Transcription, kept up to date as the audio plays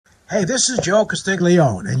Hey, this is Joe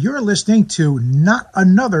Castiglione, and you're listening to Not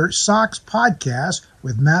Another Sox podcast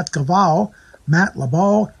with Matt Cavallo, Matt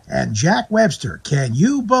LeBeau, and Jack Webster. Can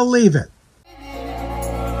you believe it?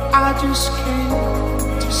 I just came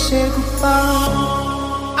to say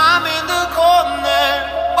goodbye. I'm in the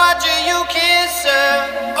corner, watching you kiss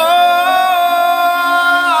her. Oh.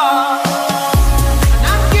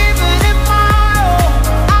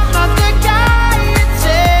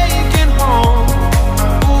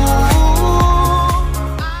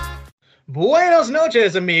 Buenos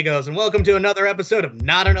noches, amigos, and welcome to another episode of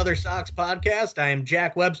Not Another Sox podcast. I am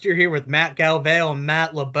Jack Webster here with Matt Galvale and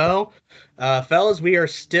Matt LeBeau. Fellas, we are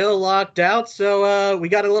still locked out, so we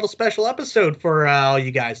got a little special episode for all you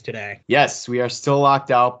guys today. Yes, we are still locked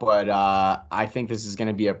out, but I think this is going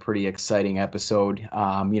to be a pretty exciting episode,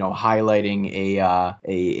 highlighting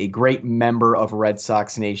a great member of Red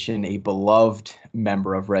Sox Nation, a beloved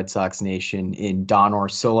member of Red Sox Nation in Don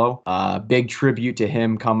Orsillo. Big tribute to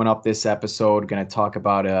him coming up this episode. Going to talk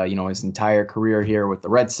about, his entire career here with the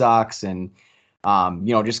Red Sox and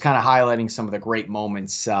just kind of highlighting some of the great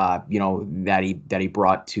moments, that he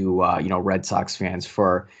brought to, Red Sox fans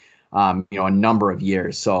for, a number of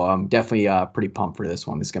years. So I'm definitely pretty pumped for this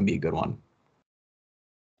one. This is going to be a good one.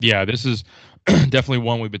 Yeah, this is definitely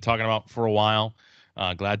one we've been talking about for a while.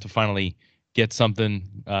 Glad to finally get something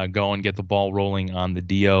going, get the ball rolling on the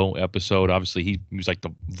Dio episode. Obviously, he was like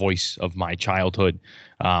the voice of my childhood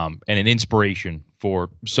and an inspiration for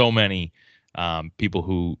so many people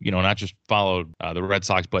who, not just followed the Red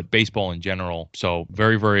Sox, but baseball in general. So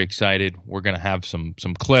very, very excited. We're going to have some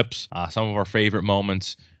clips, some of our favorite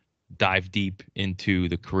moments, dive deep into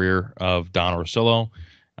the career of Don Orsillo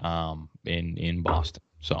in Boston.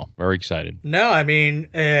 So very excited. No, I mean,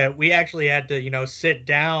 we actually had to, sit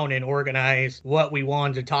down and organize what we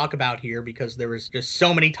wanted to talk about here because there was just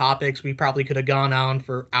so many topics. We probably could have gone on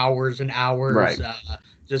for hours and hours. Right.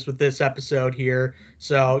 Just with this episode here.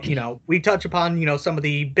 So, we touch upon, some of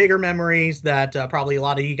the bigger memories that probably a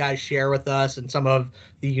lot of you guys share with us and some of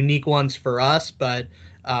the unique ones for us. But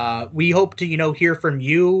we hope to, hear from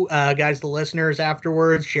you guys, the listeners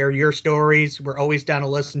afterwards, share your stories. We're always down to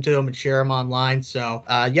listen to them and share them online. So,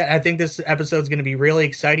 I think this episode is going to be really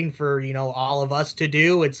exciting for, all of us to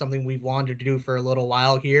do. It's something we've wanted to do for a little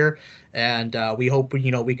while here. And we hope,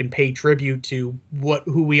 we can pay tribute to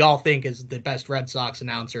who we all think is the best Red Sox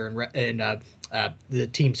announcer in the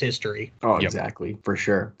team's history. Oh, exactly. For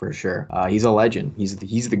sure. He's a legend. He's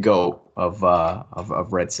the GOAT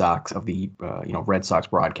of Red Sox, of the, Red Sox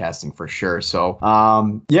broadcasting for sure. So,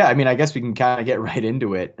 I guess we can kind of get right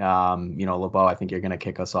into it. LeBeau, I think you're going to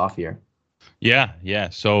kick us off here. Yeah.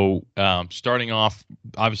 So starting off,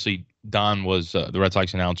 obviously, Don was the Red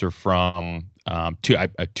Sox announcer from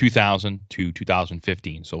 2000 to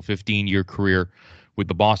 2015. So 15-year career with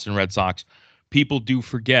the Boston Red Sox. People do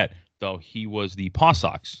forget, though, he was the Paw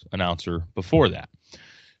Sox announcer before that.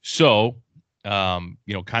 So, kind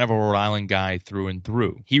of a Rhode Island guy through and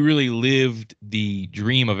through. He really lived the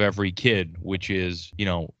dream of every kid, which is,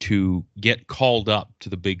 to get called up to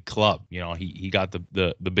the big club. He got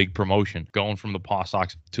the big promotion, going from the Paw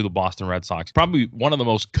Sox to the Boston Red Sox. Probably one of the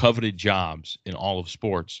most coveted jobs in all of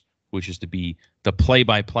sports, which is to be the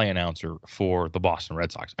play-by-play announcer for the Boston Red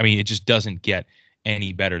Sox. I mean, it just doesn't get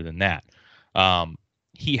any better than that.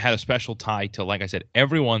 He had a special tie to, like I said,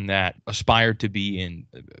 everyone that aspired to be in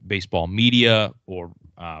baseball media or,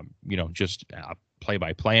 just a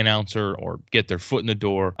play-by-play announcer or get their foot in the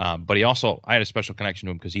door. But I had a special connection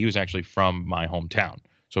to him because he was actually from my hometown.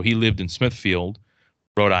 So he lived in Smithfield,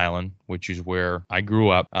 Rhode Island, which is where I grew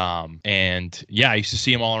up. I used to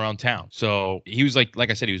see him all around town. So he was like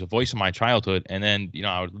I said, he was a voice of my childhood. And then,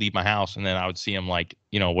 I would leave my house and then I would see him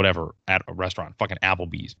whatever at a restaurant, fucking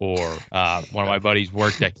Applebee's, or one of my buddies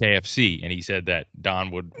worked at KFC and he said that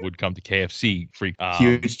Don would come to KFC.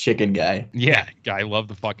 Huge chicken guy. Yeah. Guy loved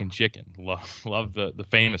the fucking chicken. Loved the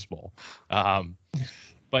famous bowl.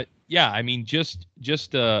 But yeah, I mean, just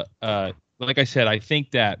like I said, I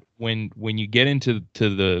think that when you get into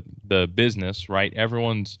the business, right,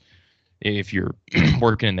 if you're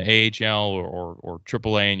working in the AHL or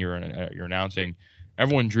AAA and you're announcing,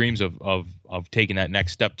 everyone dreams of taking that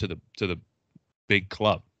next step to the big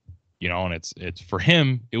club, and it's for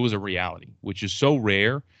him, it was a reality, which is so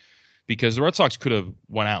rare because the Red Sox could have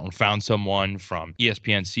went out and found someone from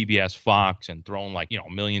ESPN, CBS, Fox, and thrown $1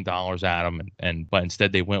 million at him, but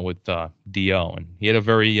instead they went with Dio, and he had a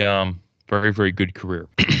very very, very good career.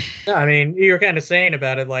 Yeah, I mean, you were kind of saying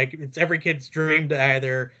about it, like it's every kid's dream to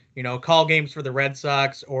either, call games for the Red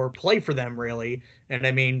Sox or play for them, really. And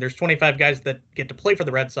I mean, there's 25 guys that get to play for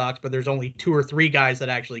the Red Sox, but there's only 2 or 3 guys that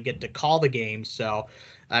actually get to call the games. So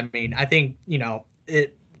I mean, I think,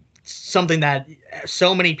 it's something that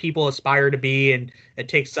so many people aspire to be, and it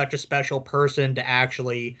takes such a special person to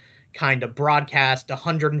actually kind of broadcast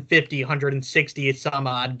 150, 160 some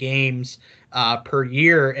odd games per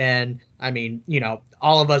year. And I mean,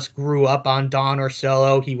 all of us grew up on Don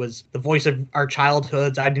Orsillo. He was the voice of our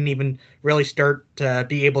childhoods. I didn't even really start to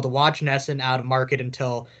be able to watch NESN out of market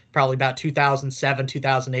until probably about 2007,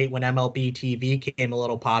 2008, when MLB TV came a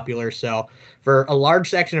little popular. So for a large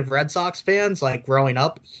section of Red Sox fans, like growing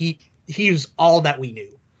up, he was all that we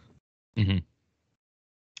knew. Mm-hmm.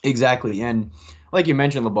 Exactly. And like you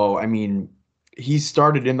mentioned, LeBeau, I mean, he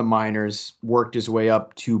started in the minors, worked his way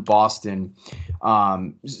up to Boston.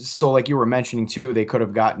 So like you were mentioning too, they could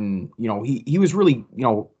have gotten, he was really,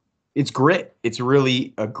 it's grit. It's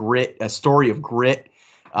really a story of grit.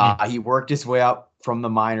 He worked his way up from the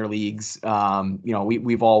minor leagues.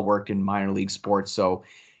 We've all worked in minor league sports, so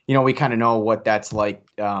we kind of know what that's like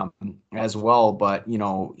as well. But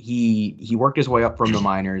he worked his way up from the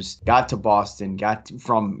minors, got to Boston,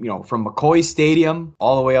 from McCoy Stadium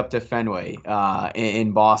all the way up to Fenway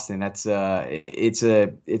in Boston. That's it's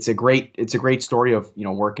a great story of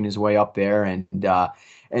working his way up there, and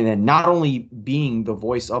then not only being the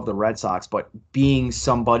voice of the Red Sox, but being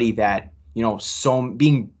somebody that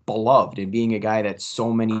being beloved and being a guy that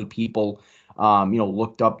so many people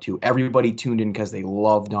looked up to. Everybody tuned in because they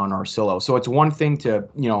loved Don Orsillo. So it's one thing to,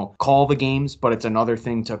 call the games, but it's another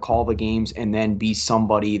thing to call the games and then be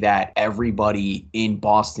somebody that everybody in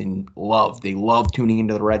Boston loved. They loved tuning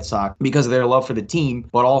into the Red Sox because of their love for the team,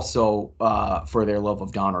 but also for their love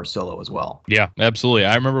of Don Orsillo as well. Yeah, absolutely.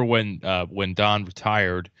 I remember when Don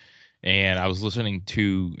retired, and I was listening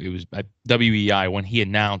to, it was at WEI when he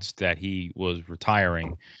announced that he was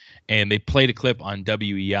retiring. And they played a clip on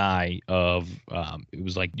WEI of it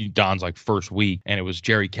was like Don's like first week, and it was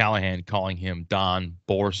Jerry Callahan calling him Don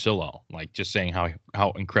Borsillo, like just saying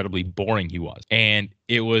how incredibly boring he was. And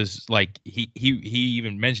it was like he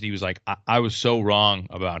even mentioned, he was like, I was so wrong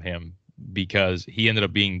about him, because he ended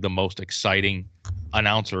up being the most exciting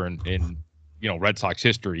announcer in Red Sox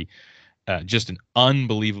history. Just an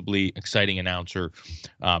unbelievably exciting announcer,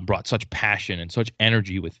 brought such passion and such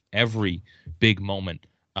energy with every big moment.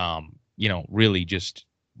 Really just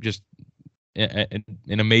an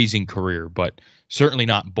amazing career, but certainly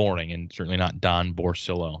not boring, and certainly not Don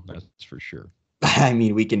Borsillo. That's for sure. I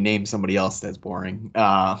mean, we can name somebody else that's boring.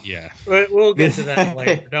 Yeah, we'll get to that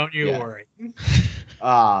later. Don't you worry.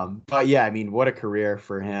 But yeah, I mean, what a career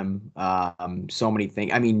for him. So many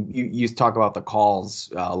things. I mean, you talk about the calls,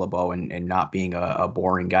 LeBeau, and not being a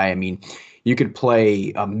boring guy. I mean, you could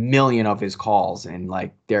play a million of his calls, and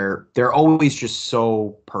like they're always just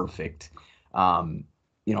so perfect. I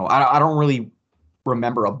don't really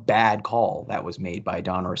remember a bad call that was made by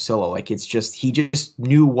Don Orsillo. Like, it's just, he just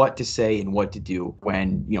knew what to say and what to do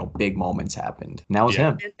when big moments happened. And that was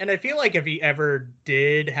him. And I feel like if he ever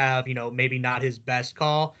did have maybe not his best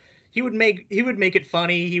call, he would make it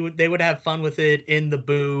funny. They would have fun with it in the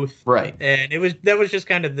booth. Right. And that was just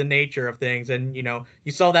kind of the nature of things. And,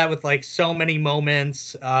 you saw that with like so many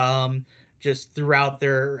moments just throughout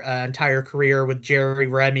their entire career with Jerry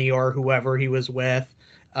Remy or whoever he was with.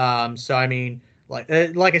 So, I mean,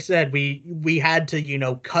 like I said, we had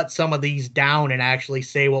to, cut some of these down and actually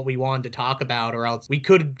say what we wanted to talk about, or else we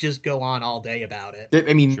could just go on all day about it.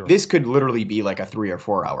 I mean, sure. This could literally be like a 3 or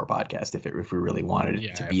 4 hour podcast if we really wanted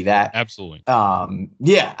it to be that. Absolutely.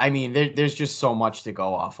 Yeah. I mean, there's just so much to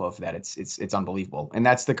go off of that. It's unbelievable. And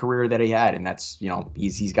that's the career that he had. And that's,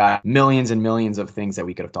 he's got millions and millions of things that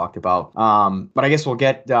we could have talked about. But I guess we'll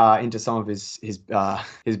get into some of his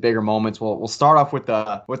bigger moments. We'll start off with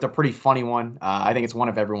a pretty funny one. I think it's one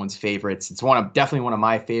of everyone's favorites. It's definitely one of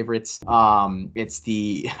my favorites. It's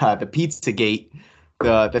the Pizzagate,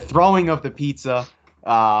 the throwing of the pizza.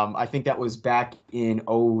 I think that was back in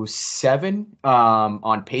 2007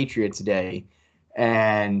 on Patriots Day,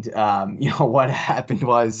 and what happened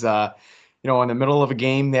was in the middle of a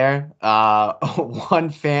game there, one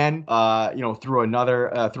fan,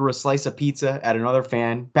 threw a slice of pizza at another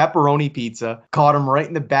fan, pepperoni pizza, caught him right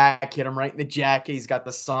in the back, hit him right in the jacket. He's got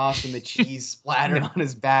the sauce and the cheese splattered on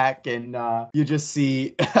his back. And you just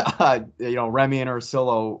see, Remy and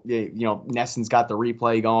Orsillo, NESN's got the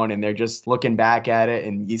replay going, and they're just looking back at it.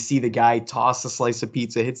 And you see the guy toss a slice of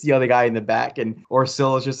pizza, hits the other guy in the back, and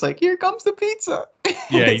Orsillo's just like, "Here comes the pizza."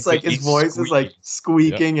 Yeah, it's like his voice is like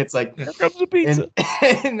squeaking. Yep. It's like, "Here comes the pizza."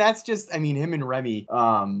 And that's just, I mean, him and Remy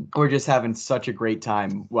were just having such a great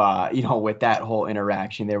time, with that whole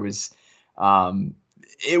interaction. There was,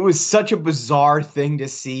 it was such a bizarre thing to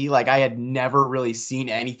see. Like, I had never really seen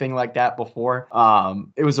anything like that before.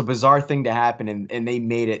 It was a bizarre thing to happen, and they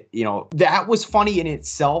made it, that was funny in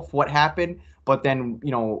itself, what happened. But then,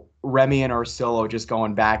 Remy and Orsillo just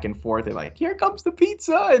going back and forth and like, here comes the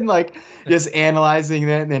pizza, and like just analyzing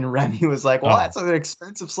it. And then Remy was like, well, that's an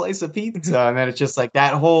expensive slice of pizza. And then it's just like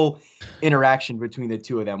that whole interaction between the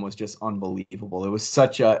two of them was just unbelievable. It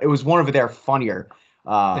was one of their funnier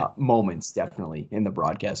moments, definitely, in the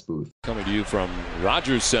broadcast booth. Coming to you from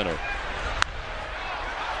Rogers Center.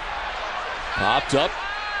 Popped up.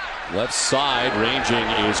 Left side, ranging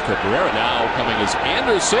is Cabrera. Now coming is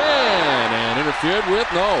Anderson, and interfered with,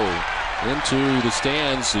 no. Into the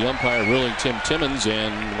stands, the umpire ruling Tim Timmons,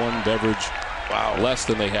 and one beverage less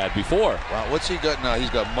than they had before. Wow, what's he got now? He's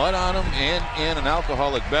got mud on him and an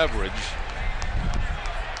alcoholic beverage.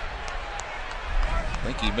 I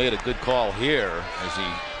think he made a good call here as he,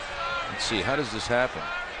 let's see, how does this happen?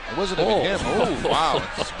 It wasn't even him. Oh, wow,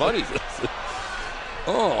 it's Buddy.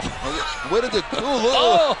 Oh, where did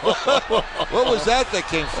what was that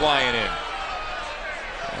came flying in?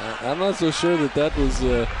 I'm not so sure that was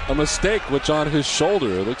a mistake, which on his shoulder.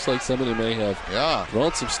 It looks like somebody may have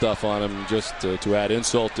thrown some stuff on him just to add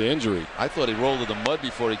insult to injury. I thought he rolled in the mud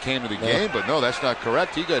before he came to the game, but no, that's not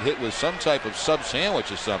correct. He got hit with some type of sub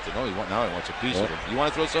sandwich or something. Oh, now he wants a piece of it. You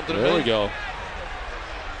want to throw something to me? There we go.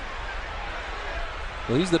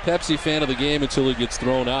 Well, he's the Pepsi fan of the game until he gets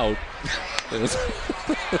thrown out.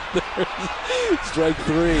 Strike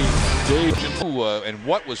three. And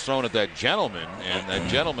what was thrown at that gentleman, and that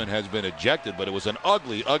gentleman has been ejected, but it was an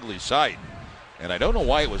ugly, ugly sight. And I don't know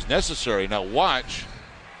why it was necessary. Now watch.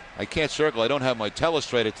 I can't circle. I don't have my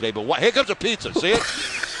telestrator today, but here comes a pizza. See it?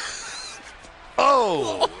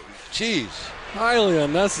 Oh, jeez. Highly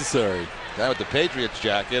unnecessary. That with the Patriots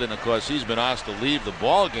jacket, and of course he's been asked to leave the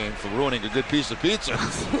ball game for ruining a good piece of pizza.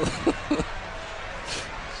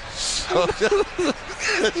 So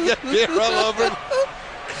let's get beer all over him.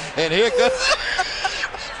 And here comes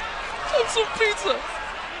some pizza.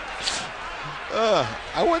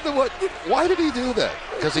 I wonder why did he do that?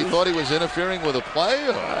 Because he thought he was interfering with a play?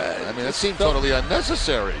 I mean, it seemed totally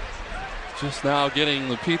unnecessary. Just now getting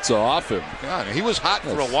the pizza off him. God, he was hot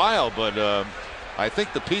for a while, but I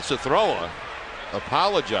think the pizza thrower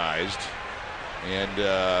apologized,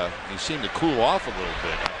 and he seemed to cool off a little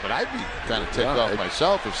bit. But I'd be kind of ticked off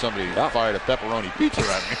myself if somebody fired a pepperoni pizza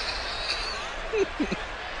at me.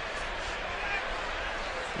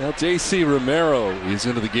 Now J.C. Romero is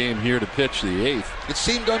into the game here to pitch the eighth. It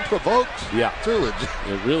seemed unprovoked. Yeah, too.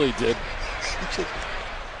 It really did.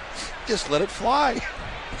 Just let it fly.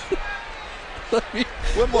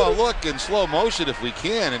 One more look in slow motion if we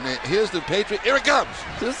can, and here's the Patriot. Here it comes.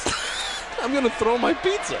 I'm going to throw my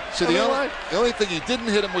pizza. So the only thing, he didn't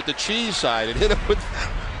hit him with the cheese side. It hit him with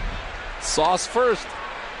sauce first.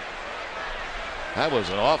 That was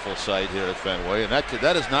an awful sight here at Fenway, and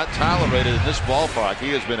that is not tolerated in this ballpark. He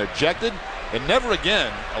has been ejected and never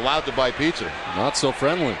again allowed to buy pizza. Not so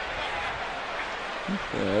friendly.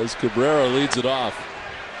 As Cabrera leads it off.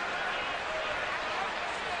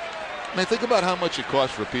 I mean, think about how much it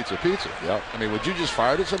costs for a pizza. Yep. I mean, would you just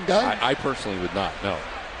fire at some guy? I personally would not, no.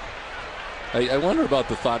 I wonder about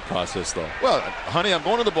the thought process, though. Well, honey, I'm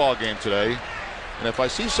going to the ball game today, and if I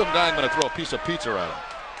see some guy, I'm going to throw a piece of pizza at him.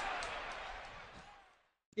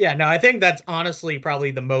 Yeah, no, I think that's honestly probably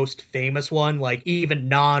the most famous one. Like, even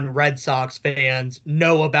non-Red Sox fans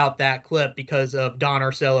know about that clip because of Don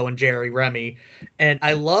Orsillo and Jerry Remy. And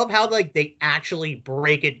I love how, like, they actually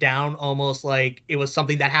break it down almost like it was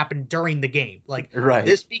something that happened during the game. Like,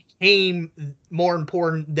 This became more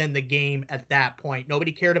important than the game at that point.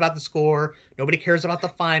 Nobody cared about the score. Nobody cares about the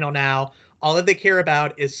final now. All that they care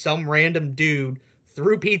about is some random dude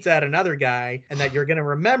threw pizza at another guy, and that you're going to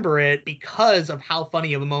remember it because of how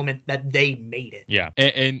funny of a moment that they made it. Yeah.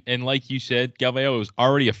 And like you said, Galveo, it was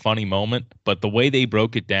already a funny moment, but the way they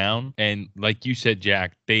broke it down, and like you said,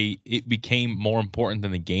 Jack, it became more important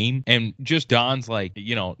than the game. And just Don's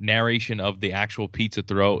narration of the actual pizza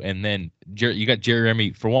throw, and then you got Jerry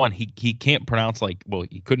Remy. For one, he can't pronounce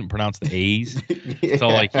he couldn't pronounce the A's. Yeah. So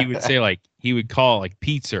he would say he would call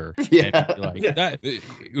pizza. Yeah. And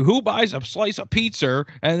who buys a slice of pizza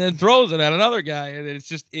and then throws it at another guy? And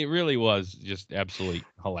it really was just absolutely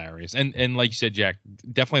hilarious. And like you said, Jack,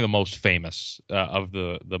 definitely the most famous of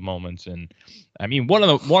the moments. And I mean, one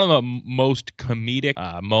of the most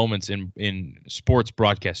comedic moments in sports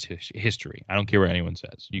broadcast history. I don't care what anyone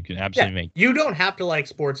says. You can absolutely You don't have to like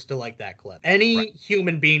sports to like that clip. Any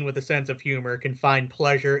human being with a sense of humor can find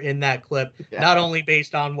pleasure in that clip, not only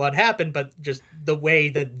based on what happened, but just the way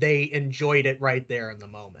that they enjoyed it right there in the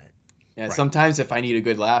moment. Yeah, sometimes if I need a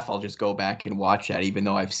good laugh, I'll just go back and watch that, even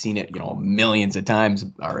though I've seen it, millions of times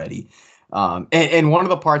already. And one of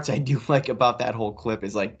the parts I do like about that whole clip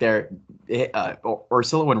is like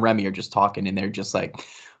Orsillo and Remy are just talking, and they're just like,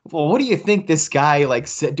 well, what do you think this guy like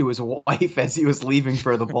said to his wife as he was leaving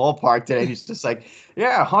for the ballpark today? And he's just like,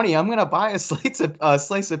 yeah, honey, I'm gonna buy a slice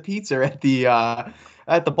of pizza at the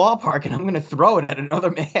ballpark, and I'm gonna throw it at another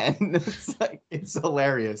man. It's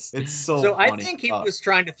hilarious. It's so funny. I think he was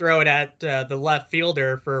trying to throw it at the left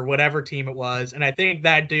fielder for whatever team it was, and I think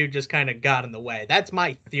that dude just kind of got in the way. That's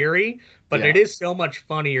my theory, but it is so much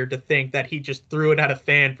funnier to think that he just threw it at a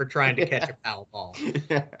fan for trying to catch a foul ball.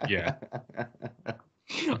 Yeah.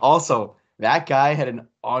 Also, that guy had an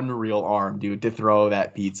unreal arm, dude, to throw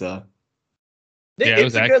that pizza. It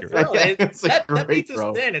was accurate. Good throw. That pizza's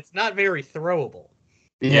throw. thin. It's not very throwable.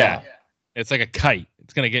 Yeah. It's like a kite.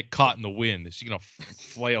 It's gonna get caught in the wind. It's gonna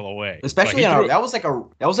flail away. Especially that was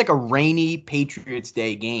like a rainy Patriots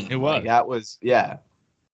Day game. It was.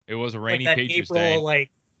 It was a rainy like that Patriots April, Day.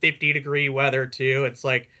 50-degree weather too. It's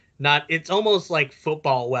like it's almost like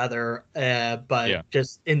football weather, but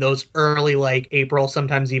just in those early April,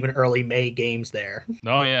 sometimes even early May games there.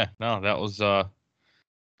 That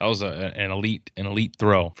was an elite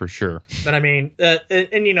throw for sure. But I mean,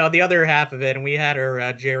 and the other half of it, and we had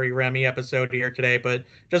our Jerry Remy episode here today, but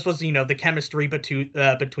just was the chemistry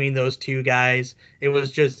between those two guys. It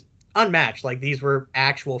was just unmatched. Like, these were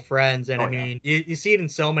actual friends, and you see it in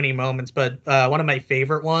so many moments. But one of my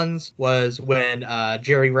favorite ones was when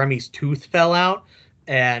Jerry Remy's tooth fell out,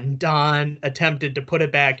 and Don attempted to put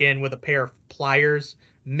it back in with a pair of pliers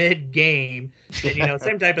mid-game, and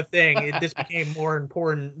same type of thing. This became more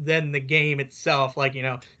important than the game itself.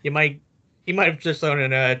 He might have just thrown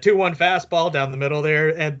in a 2-1 fastball down the middle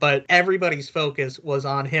there, but everybody's focus was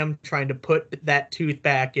on him trying to put that tooth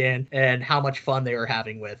back in and how much fun they were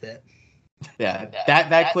having with it. Yeah,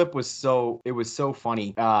 that clip was so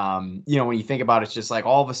funny. When you think about it, it's just like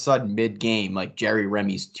all of a sudden mid-game, like Jerry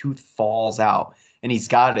Remy's tooth falls out. And he's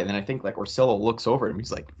got it, and I think Orsillo looks over at him.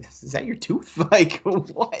 He's like, "Is that your tooth? Like,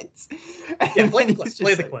 what?" Yeah, play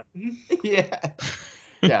the clip. Yeah,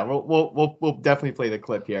 yeah. We'll definitely play the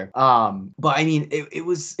clip here. But I mean, it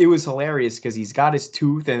was hilarious because he's got his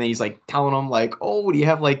tooth, and then he's like telling him like, "Oh, do you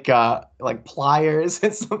have like pliers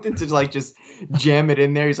and something to just jam it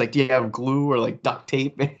in there?" He's like, "Do you have glue or like duct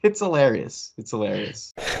tape?" It's hilarious.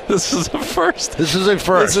 This is a first. This is a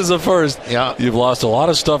first. Yeah. You've lost a lot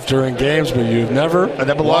of stuff during games, but you've never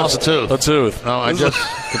lost a tooth. No, I just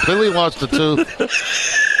completely lost the tooth.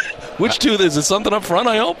 Which tooth is it? Something up front,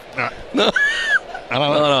 I hope? No. I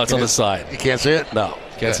don't know. No, it's on the side. You can't see it? No,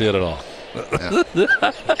 can't see it at all. Yeah.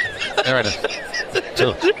 There it is.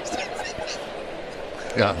 Tooth.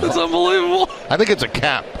 Yeah. That's unbelievable. I think it's a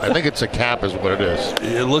cap. Is what it is.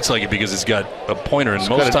 It looks like it because it's got a pointer, and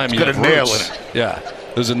most time you have a nail in it. Yeah,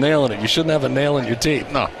 there's a nail in it. You shouldn't have a nail in your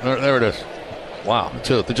teeth. No, there it is. Wow. The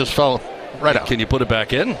tooth. It just fell right out. Can you put it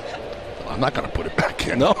back in? I'm not going to put it back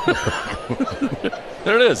in. No.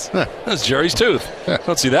 There it is. That's Jerry's tooth.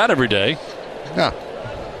 Don't see that every day. Yeah.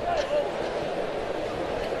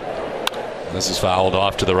 This is fouled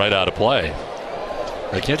off to the right out of play.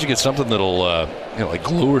 Can't you get something that'll, like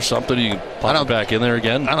glue or something? You can pop it back in there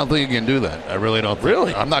again? I don't think you can do that. I really don't.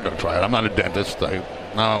 Really? I'm not going to try it. I'm not a dentist.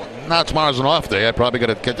 Now tomorrow's an off day. I probably got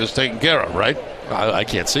to get this taken care of, right? I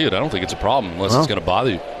can't see it. I don't think it's a problem unless it's going to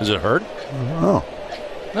bother you. Does it hurt? No.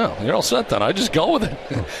 No, you're all set then. I just go with it.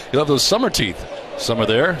 You'll have those summer teeth. Some are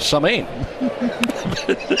there, some ain't.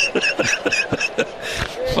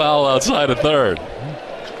 Foul outside of third.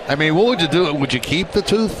 I mean, what would you do? Would you keep the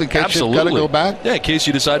tooth in case you got to go back? Yeah, in case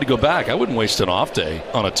you decide to go back. I wouldn't waste an off day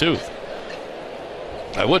on a tooth.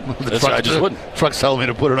 I wouldn't. I just wouldn't. Truck's telling me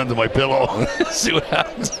to put it under my pillow. See what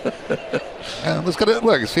happens.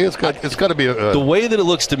 Look, see, it's got to be the way that it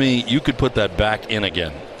looks to me. You could put that back in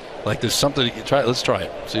again. Like there's something. Let's try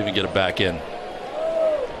it. See if we can get it back in.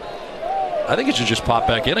 I think it should just pop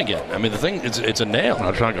back in again. I mean, the thing, it's a nail. No,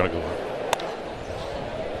 it's not going to go in.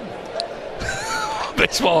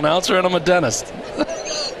 Baseball announcer, and I'm a dentist.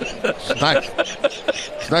 It's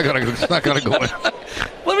not going to go in.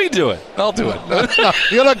 Let me do it. I'll do it. No,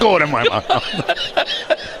 you're not going in my mouth.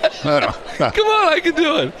 No. Come on, I can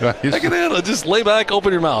do it. I can handle it. Just lay back,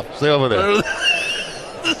 open your mouth. Stay over there.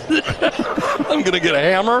 I'm going to get a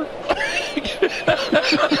hammer.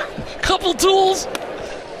 Couple tools.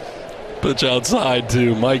 Pitch outside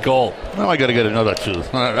to Mike Holt. Now I got to get another tooth.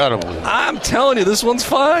 I'm telling you, this one's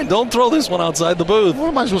fine. Don't throw this one outside the booth. What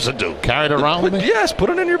am I supposed to do? Carry it around with me? Yes,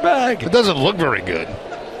 put it in your bag. It doesn't look very good.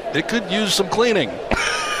 It could use some cleaning.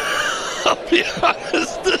 I'll be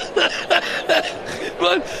honest.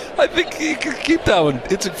 But I think you can keep that one.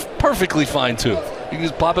 It's a perfectly fine tooth. You can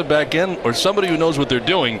just pop it back in, or somebody who knows what they're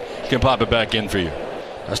doing can pop it back in for you.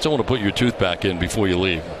 I still want to put your tooth back in before you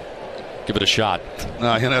leave. Give it a shot.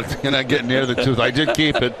 No, you're not getting near the tooth. I did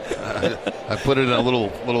keep it. I put it in a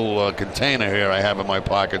little container here I have in my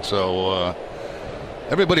pocket. So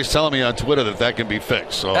everybody's telling me on Twitter that can be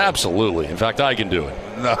fixed. So absolutely. In fact, I can do it.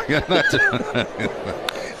 No, you're not doing it.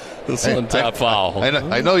 This is on top foul.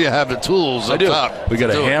 I know you have the tools up top. We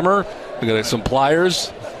got a hammer. We got some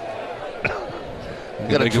pliers. You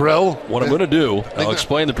got a drill. What I'm going to do, I'll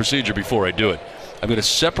explain the procedure before I do it. I'm going to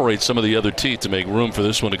separate some of the other teeth to make room for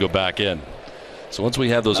this one to go back in. So once we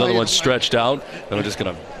have those other ones stretched out, then I'm just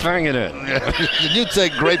going to bang it in. You'd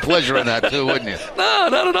take great pleasure in that too, wouldn't you? No,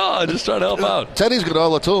 not at all. I'm just trying to help out. Teddy's got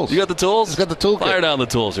all the tools. You got the tools? He's got the toolkit. Fire down the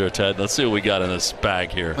tools here, Ted. Let's see what we got in this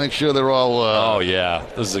bag here. Make sure they're all... oh, yeah.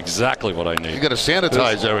 This is exactly what I need. You got to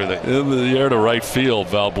sanitize everything. In the air to right field,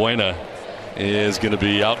 Valbuena is going to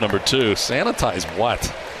be out number 2. Sanitize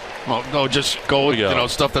what? Oh, no, just go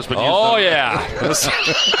with stuff that's been used. Oh, yeah.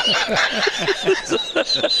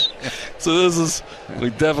 So this is,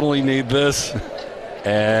 we definitely need this.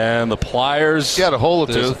 And the pliers. You got to hold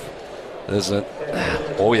the tooth. Isn't.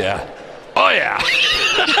 Oh, yeah. Oh, yeah.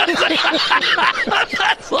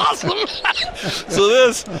 That's awesome. So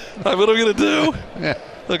this, what I'm going to do,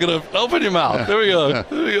 I'm going to open your mouth. There we go.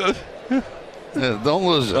 There we go. Yeah, don't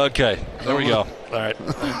lose it. Okay. There we go. All right.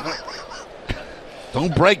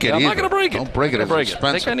 Don't break it. I'm not going to break it. Don't break it. It's expensive.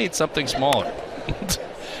 I think I need something smaller.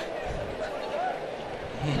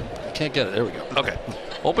 I can't get it. There we go. Okay.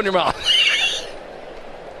 Open your mouth.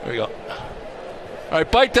 There we go. All right,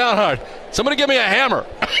 bite down hard. Somebody give me a hammer.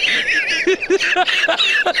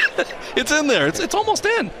 It's in there. It's almost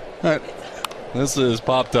in. All right. This is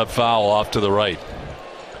popped up foul off to the right.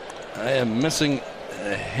 I am missing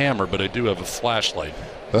a hammer, but I do have a flashlight.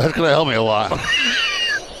 Well, that's going to help me a lot.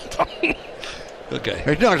 Okay.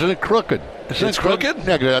 Hey, no, it's crooked. It's crooked?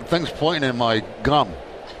 Yeah, that thing's pointing in my gum.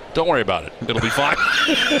 Don't worry about it. It'll be fine.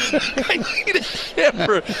 I need a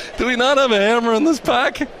hammer. Do we not have a hammer in this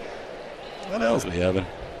pack? What else we having?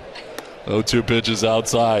 0-2 pitches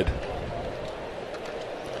outside.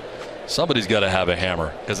 Somebody's got to have a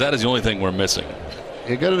hammer, because that is the only thing we're missing.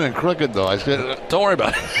 You got it in crooked, though. I said, don't worry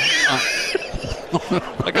about it.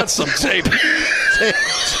 I got some tape. Tape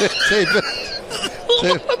it.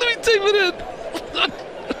 Let me tape it in.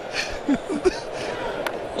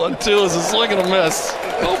 1-2 is a swing and a miss.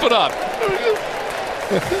 Open up.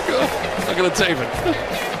 I'm going to tape it.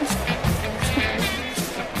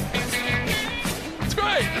 It's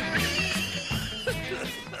great.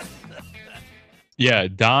 Yeah,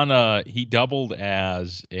 Don, he doubled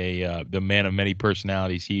as the man of many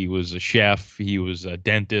personalities. He was a chef. He was a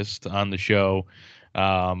dentist on the show.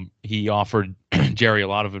 He offered Jerry a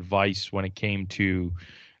lot of advice when it came to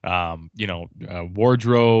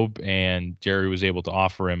wardrobe, and Jerry was able to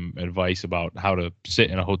offer him advice about how to sit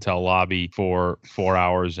in a hotel lobby for 4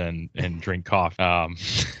 hours and drink coffee.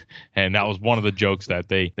 And that was one of the jokes that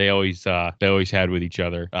they always had with each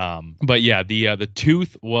other. But yeah, the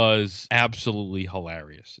tooth was absolutely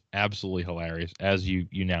hilarious, as you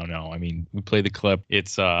now know. I mean, we played the clip.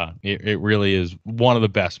 It's it really is one of the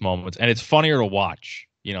best moments, and it's funnier to watch.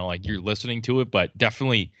 Like you're listening to it, but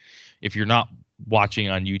definitely if you're not watching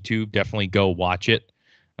on YouTube, definitely go watch it.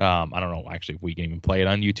 I don't know actually if we can even play it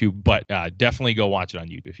on YouTube, but definitely go watch it on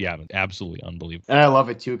YouTube if you haven't. Absolutely unbelievable. And I love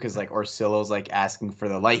it too because like Orsillo's like asking for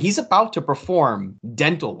the light. He's about to perform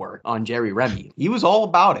dental work on Jerry Remy. He was all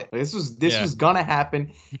about it. This was gonna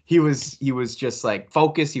happen. He was just like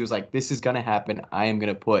focused. He was like, this is gonna happen. I am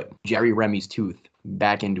gonna put Jerry Remy's tooth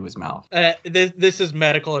back into his mouth. This is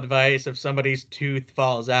medical advice. If somebody's tooth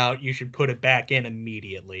falls out, you should put it back in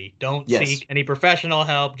immediately. Don't seek any professional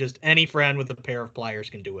help. Just any friend with a pair of pliers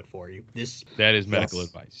can do it for you. That is medical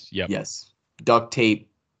advice. Yep. Yes. Duct tape,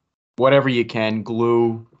 whatever you can,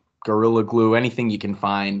 glue, Gorilla Glue, anything you can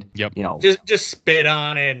find. Yep. Just spit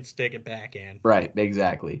on it and stick it back in. Right.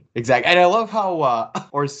 Exactly. And I love how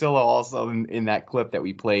Orsillo also in that clip that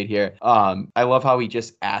we played here. I love how he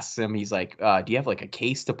just asks him. He's like, "Do you have like a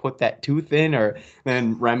case to put that tooth in?" Or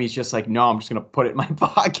then Remy's just like, "No, I'm just gonna put it in my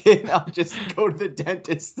pocket. I'll just go to the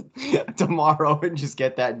dentist tomorrow and just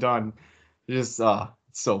get that done." Just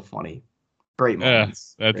it's so funny. Great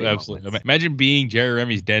moments. That's Great absolutely. moments. Imagine being Jerry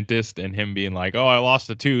Remy's dentist and him being like, "Oh, I lost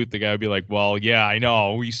a tooth." The guy would be like, "Well, yeah, I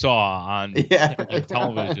know. We saw on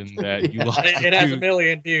television that you lost a tooth." It has 1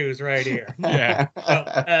 million views right here. Yeah. So,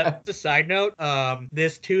 just a side note,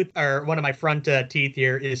 this tooth, or one of my front teeth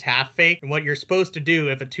here, is half fake. And what you're supposed to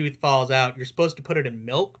do if a tooth falls out, you're supposed to put it in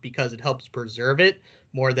milk because it helps preserve it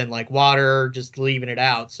more than like water, just leaving it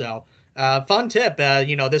out. So, fun tip.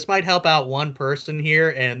 This might help out one person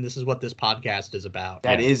here, and this is what this podcast is about.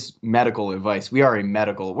 That is medical advice. We are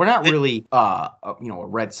we're not really, a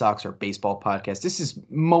Red Sox or baseball podcast. This is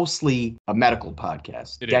mostly a medical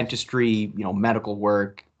podcast. Dentistry, medical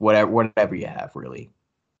work, whatever you have, really.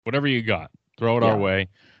 Whatever you got, throw it our way.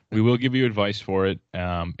 We will give you advice for it,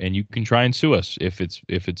 and you can try and sue us if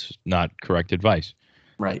it's not correct advice.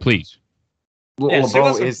 Right. Please. Sue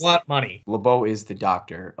us with what money? LeBeau is the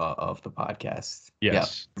doctor of the podcast.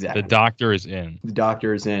 Yes, yep, exactly. The doctor is in. The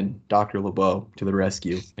doctor is in. Dr. LeBeau to the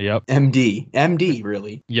rescue. Yep. MD,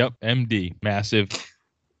 really. Yep, MD, massive.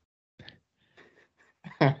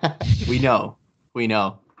 We know.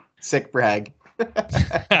 Sick brag.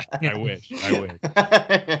 I wish.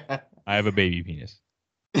 I have a baby penis.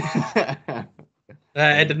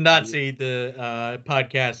 I did not see the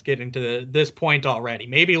podcast getting to this point already.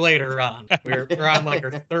 Maybe later on. We're on like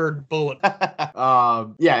our third bullet.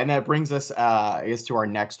 And that brings us, I guess, to our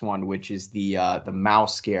next one, which is the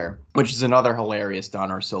mouse scare, which is another hilarious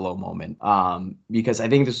Don Orsillo moment. Because I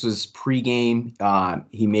think this was pregame.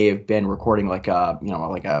 He may have been recording like a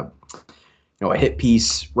hit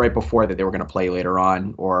piece right before that they were going to play later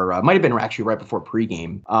on, or it might have been actually right before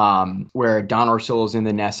pregame, where Don Orsillo's in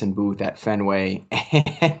the NESN booth at Fenway,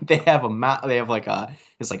 and they have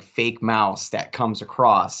this fake mouse that comes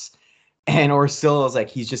across, and Orsillo's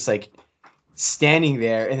he's just standing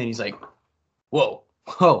there, and then he's like, whoa,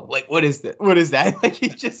 what is that? What is that?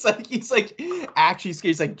 He's actually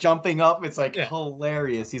scared. He's jumping up. It's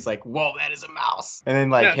hilarious. He's like, whoa, that is a mouse.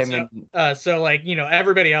 And then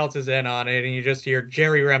everybody else is in on it, and you just hear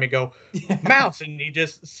Jerry Remy go, mouse, and you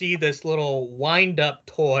just see this little wind up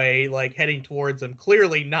toy heading towards him.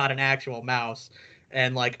 Clearly not an actual mouse.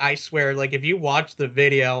 And I swear, if you watch the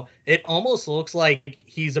video, it almost looks like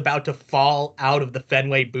he's about to fall out of the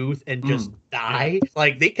Fenway booth and just die.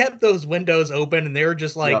 They kept those windows open and they were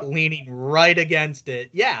just leaning right against it.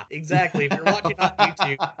 Yeah, exactly. If you're watching on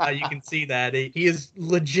YouTube, you can see that he is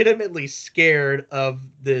legitimately scared of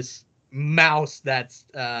this mouse that's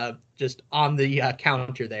just on the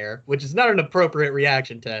counter there, which is not an appropriate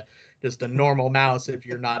reaction to just a normal mouse if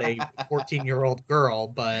you're not a 14-year-old girl,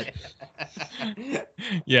 but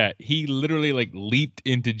yeah, he literally leaped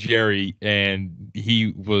into Jerry, and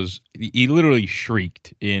he literally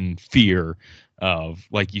shrieked in fear of,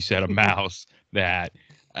 like you said, a mouse. That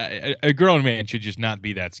a grown man should just not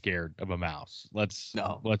be that scared of a mouse. Let's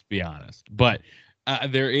be honest. But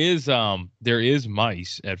there is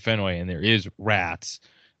mice at Fenway, and there is rats.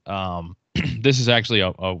 This is actually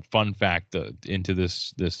a fun fact into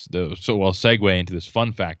segue into this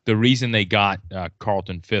fun fact. The reason they got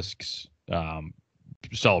Carlton Fisk's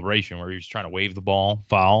celebration, where he was trying to wave the ball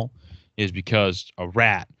foul, is because a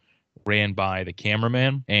rat ran by the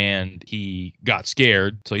cameraman and he got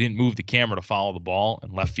scared, so he didn't move the camera to follow the ball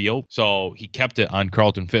in left field. So he kept it on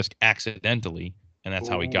Carlton Fisk accidentally, and that's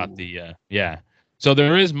how he got the So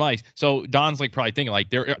there is mice. So Don's probably thinking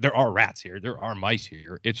there are rats here. There are mice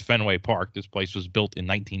here. It's Fenway Park. This place was built in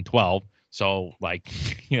 1912. So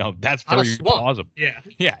that's very plausible. Yeah.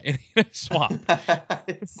 Yeah. In a swamp.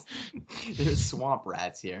 There's swamp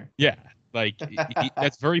rats here. Yeah.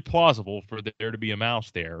 That's very plausible for there to be a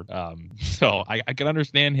mouse there. So I can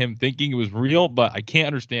understand him thinking it was real, but I can't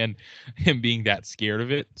understand him being that scared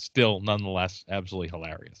of it. Still, nonetheless, absolutely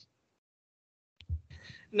hilarious.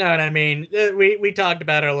 No, and I mean, we talked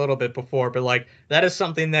about it a little bit before, but that is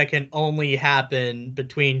something that can only happen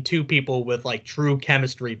between two people with true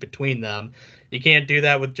chemistry between them. You can't do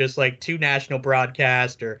that with just two national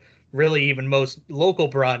broadcasts or really even most local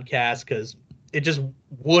broadcasts, because it just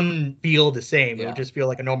wouldn't feel the same. Yeah. It would just feel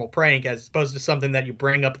like a normal prank as opposed to something that you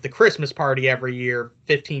bring up at the Christmas party every year,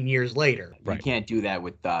 15 years later. Right. You can't do that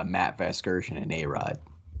with Matt Vasgersian and A-Rod.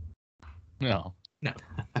 No.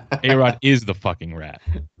 A-Rod is the fucking rat.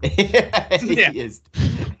 He is.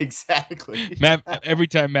 Exactly. Every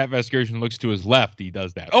time Matt Vasgersian looks to his left, he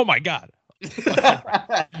does that. Oh my God.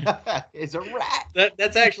 It's a rat.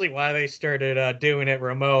 That's actually why they started doing it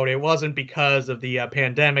remote. It wasn't because of the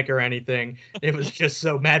pandemic or anything. It was just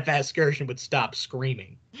so Matt Vasgersian would stop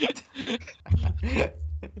screaming.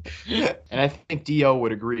 And I think Dio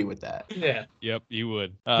would agree with that. Yeah. Yep, you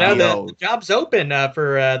would. Now the job's open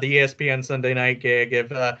for the ESPN Sunday night gig. If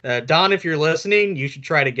Don, if you're listening, you should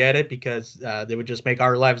try to get it because they would just make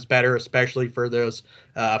our lives better, especially for those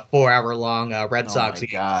 4-hour-long Red Sox. Oh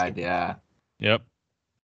my God, yeah. Yep.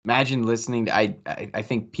 Imagine listening to, I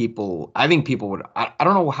think people would, I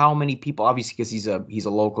don't know how many people, obviously because he's a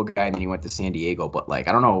local guy and then he went to San Diego, but like,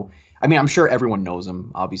 I don't know. I mean, I'm sure everyone knows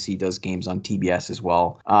him. Obviously he does games on TBS as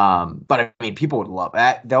well. But I mean, people would love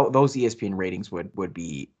that. Those ESPN ratings would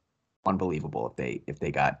be unbelievable if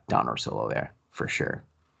they got Don Orsillo there for sure.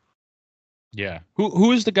 Yeah.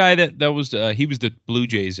 Who is the guy that was, he was the Blue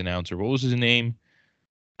Jays announcer. What was his name?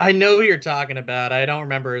 I know who you're talking about. I don't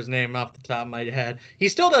remember his name off the top of my head. He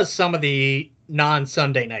still does some of the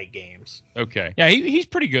non-Sunday night games. Okay. Yeah, he's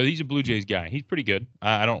pretty good. He's a Blue Jays guy. He's pretty good.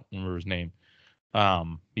 I don't remember his name.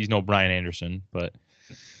 He's no Brian Anderson, but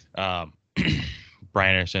Brian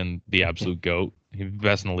Anderson, the absolute GOAT. He's the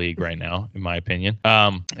best in the league right now, in my opinion.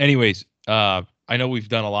 Anyways, I know we've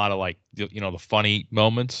done a lot of like, the funny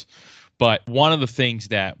moments. But one of the things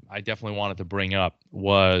that I definitely wanted to bring up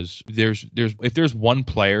was if there's one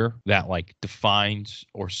player that like defines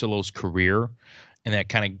Orsillo's career and that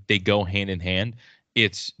kind of they go hand in hand,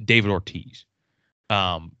 it's David Ortiz.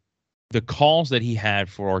 The calls that he had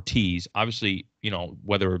for Ortiz, obviously,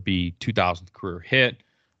 whether it be 2000th career hit,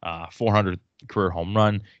 400th career home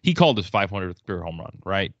run, he called his 500th career home run,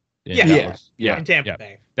 right? Yeah. In Tampa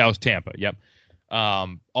Bay. That was Tampa. Yep.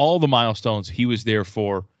 All the milestones he was there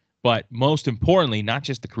for. But most importantly, not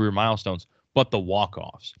just the career milestones, but the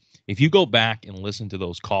walk-offs. If you go back and listen to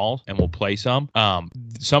those calls, and we'll play some of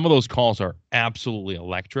those calls are absolutely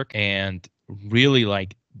electric and really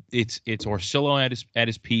like it's Orsillo at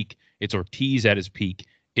his peak, it's Ortiz at his peak.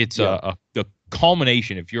 It's the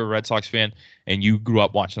culmination. If you're a Red Sox fan and you grew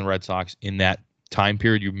up watching the Red Sox in that time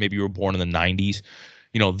period, maybe you were born in the 90s,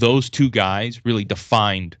 those two guys really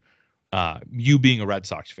defined you being a Red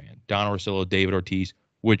Sox fan. Don Orsillo, David Ortiz,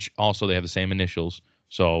 which also they have the same initials.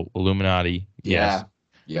 So Illuminati. Yes.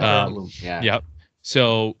 Yeah. Yep.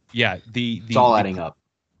 So yeah, it's all adding up.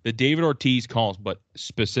 The David Ortiz calls, but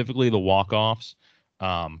specifically the walk-offs,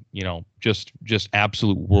 just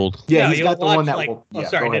absolute world. Yeah, he's got the one that will. Oh,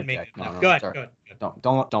 sorry, I didn't mean it. Go ahead.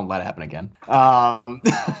 Don't let it happen again. No,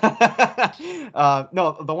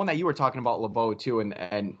 the one that you were talking about, LeBeau too,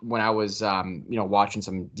 and when I was watching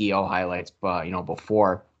some DL highlights, but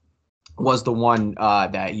before. Was the one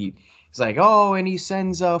that he's like, oh, and he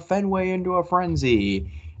sends Fenway into a frenzy.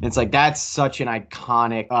 And it's like that's such an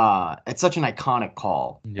iconic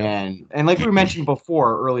call. Yep. And like we mentioned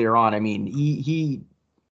before earlier on, I mean, he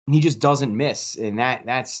just doesn't miss, and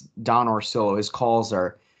that's Don Orsillo. His calls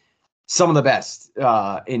are some of the best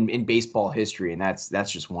in baseball history, and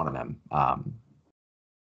that's just one of them.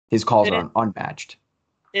 His calls are unmatched.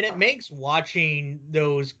 And it makes watching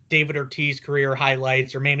those David Ortiz career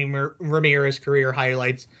highlights or Manny Ramirez career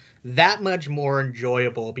highlights that much more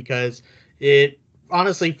enjoyable because it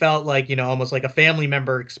honestly felt like, almost like a family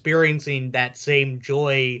member experiencing that same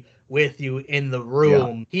joy with you in the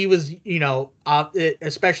room. Yeah. He was,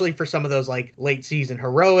 especially for some of those like late season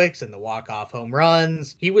heroics and the walk-off home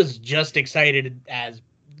runs, he was just excited as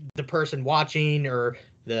the person watching or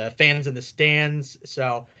the fans in the stands.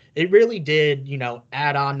 So it really did,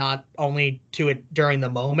 add on not only to it during the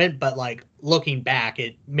moment, but like looking back,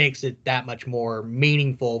 it makes it that much more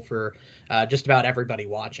meaningful for just about everybody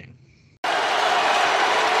watching.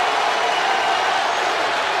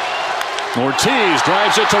 Ortiz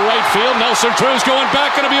drives it to right field. Nelson Cruz going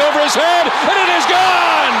back, going to be over his head, and it is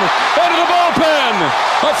gone! Into the bullpen!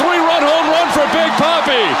 A 3-run home run for Big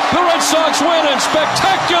Papi. The Red Sox win in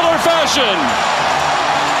spectacular fashion.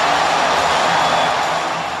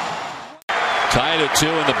 Tied at 2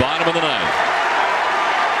 in the bottom of the ninth.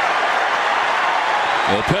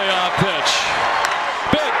 The payoff pitch.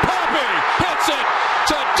 Big Papi hits it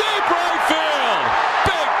to deep right field.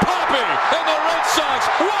 Big Papi and the Red Sox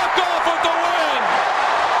walk off with the win.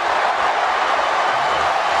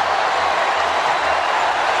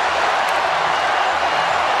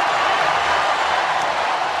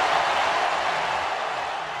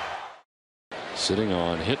 Sitting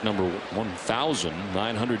on hit number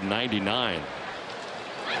 1,999.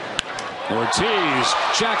 Ortiz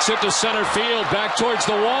jacks it to center field, back towards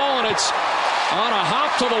the wall, and it's on a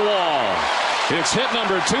hop to the wall. It's hit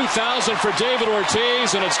number 2,000 for David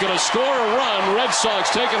Ortiz, and it's going to score a run. Red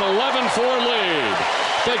Sox take an 11-4 lead.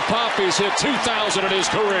 Big Papi's hit 2,000 in his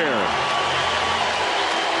career.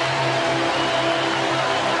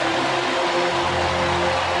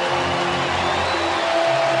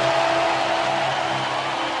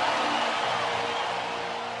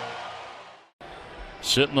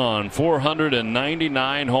 sitting on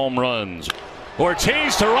 499 home runs.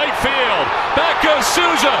 Ortiz to right field. Back goes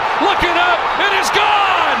Souza. Looking up. It is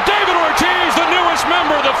gone. David Ortiz, the newest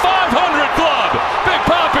member of the 500 Club. Big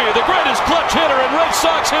Papi, the greatest clutch hitter in Red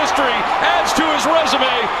Sox history, adds to his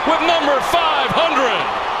resume with number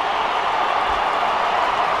 500.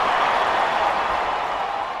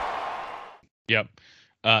 Yep.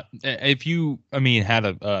 If you, had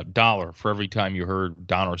a dollar for every time you heard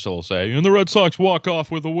Don Orsillo say, and the Red Sox walk off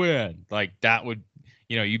with a win, like that would,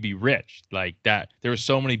 you'd be rich like that. There were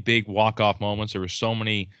so many big walk-off moments. There were so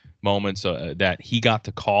many moments that he got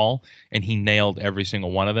to call, and he nailed every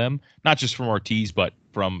single one of them, not just from Ortiz, but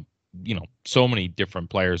from, so many different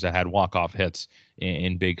players that had walk-off hits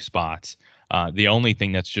in big spots. The only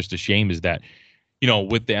thing that's just a shame is that,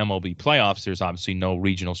 with the MLB playoffs, there's obviously no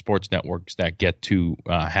regional sports networks that get to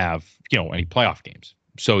have, any playoff games.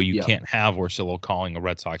 So you can't have Orsillo calling a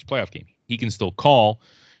Red Sox playoff game. He can still call,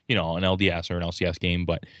 an LDS or an LCS game,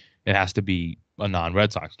 but it has to be a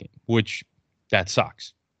non-Red Sox game, which that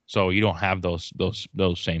sucks. So you don't have those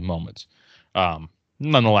same moments.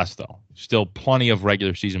 Nonetheless, though, still plenty of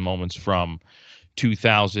regular season moments from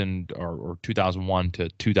 2000 or 2001 to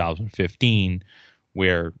 2015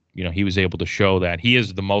 where he was able to show that he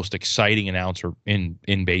is the most exciting announcer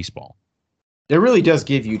in baseball. It really does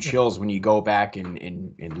give you chills when you go back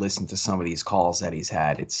and listen to some of these calls that he's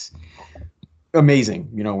had. It's amazing,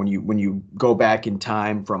 when you go back in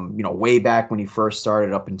time from way back when he first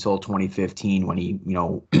started up until 2015 when he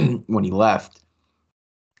when he left.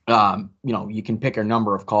 You can pick a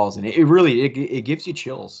number of calls, and it really gives you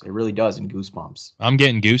chills. It really does, and goosebumps. I'm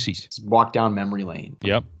getting goosies. It's walk down memory lane.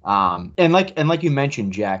 Yep. And like you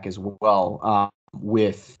mentioned, Jack, as well,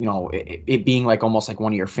 with it being like almost like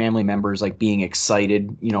one of your family members, like being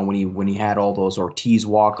excited, when he had all those Ortiz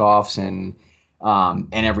walk-offs and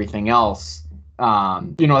everything else.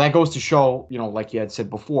 That goes to show, like you had said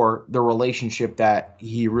before, the relationship that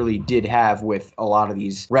he really did have with a lot of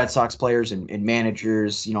these Red Sox players and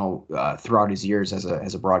managers, throughout his years as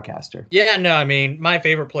a broadcaster. Yeah, no, my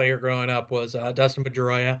favorite player growing up was Dustin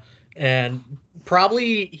Pedroia, and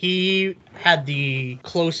probably he had the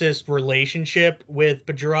closest relationship with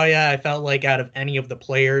Pedroia, I felt like, out of any of the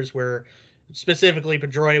players, where specifically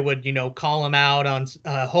Pedroia would, call him out on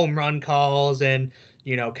home run calls and,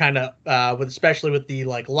 kind of especially with the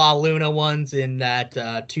like La Luna ones in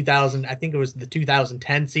that 2000, I think it was the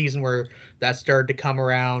 2010 season where that started to come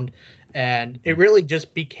around, and it really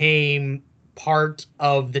just became part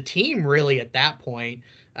of the team really at that point.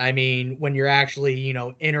 When you're actually,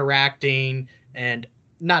 interacting and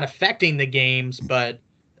not affecting the games, but,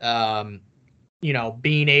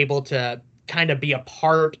 being able to kind of be a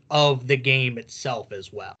part of the game itself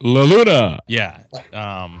as well. La Luna. Yeah.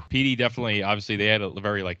 PD definitely, obviously they had a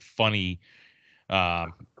very like funny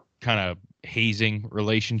kind of hazing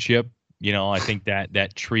relationship. I think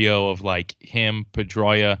that trio of like him,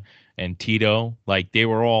 Pedroia, and Tito, like they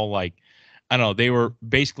were all like, I don't know, they were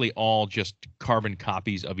basically all just carbon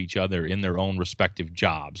copies of each other in their own respective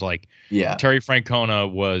jobs. Like, Terry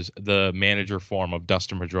Francona was the manager form of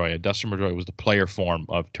Dustin Pedroia. Dustin Pedroia was the player form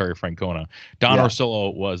of Terry Francona. Don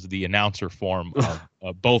Orsillo was the announcer form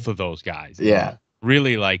of both of those guys. Yeah.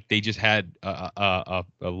 Really, like, they just had a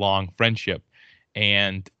long friendship.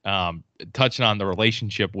 And touching on the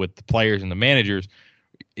relationship with the players and the managers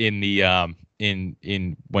in the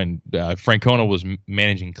in when Francona was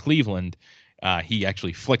managing Cleveland, he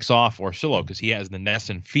actually flicks off Orsillo because he has the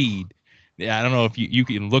NESN feed. I don't know if you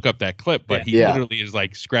can look up that clip, but he literally is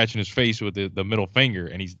like scratching his face with the middle finger,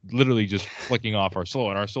 and he's literally just flicking off Orsillo,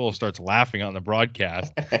 and Orsillo starts laughing on the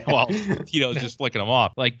broadcast while Tito's just flicking him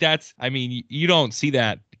off. Like, that's, you don't see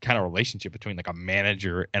that kind of relationship between like a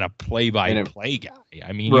manager and a play-by-play guy.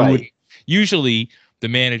 You would, usually the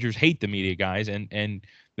managers hate the media guys, and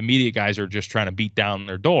the media guys are just trying to beat down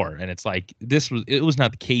their door. And it's like, it was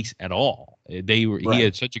not the case at all. He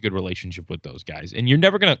had such a good relationship with those guys, and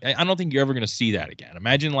I don't think you're ever going to see that again.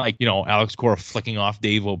 Imagine like, Alex Cora flicking off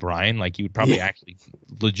Dave O'Brien. Like, he would probably actually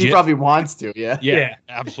legit. He probably wants to. Yeah,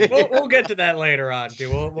 absolutely. We'll get to that later on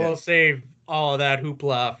too. We'll save all of that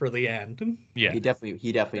hoopla for the end. Yeah, he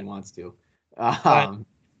definitely wants to. No,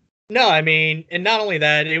 and not only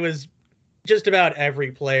that, it was just about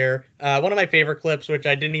every player. One of my favorite clips, which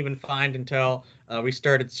I didn't even find until we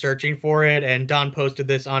started searching for it, and Don posted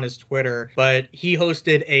this on his Twitter, but he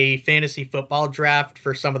hosted a fantasy football draft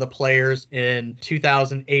for some of the players in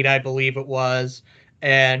 2008, I believe it was.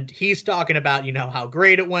 And he's talking about, how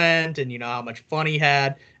great it went and, how much fun he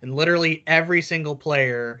had. And literally every single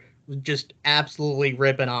player just absolutely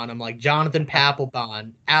ripping on him, like Jonathan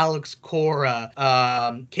Papelbon, Alex Cora,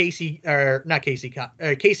 Casey Kelly.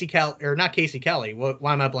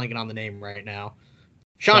 Why am I blanking on the name right now?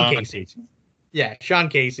 Sean Casey. Yeah, Sean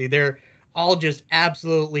Casey. They're all just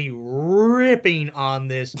absolutely ripping on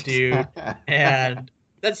this dude. And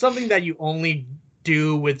that's something that you only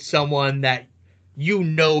do with someone that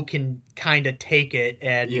can kind of take it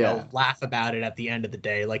and, laugh about it at the end of the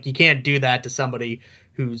day. Like, you can't do that to somebody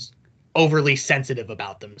who's overly sensitive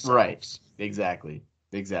about themselves. Right. Exactly.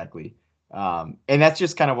 And that's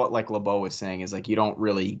just kind of what, like, LeBeau was saying, is, like, you don't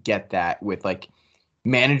really get that with, like,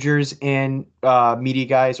 managers and media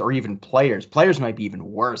guys, or even players. Players might be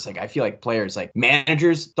even worse. Like, I feel like players, like,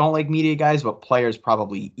 managers don't like media guys, but players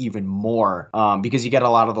probably even more, because you get a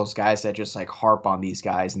lot of those guys that just, like, harp on these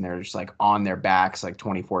guys, and they're just, like, on their backs, like,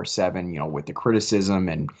 24/7, with the criticism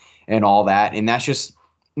and all that. And that's just,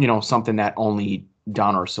 something that only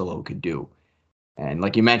Don Orsillo could do. And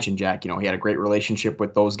like you mentioned, Jack, he had a great relationship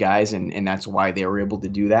with those guys, and that's why they were able to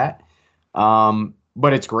do that.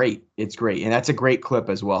 But it's great. And that's a great clip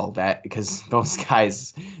as well, because those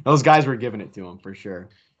guys were giving it to him for sure.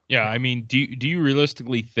 Yeah. I mean, do you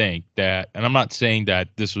realistically think that, and I'm not saying that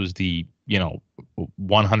this was the,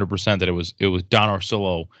 100% that it was Don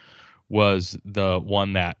Orsillo was the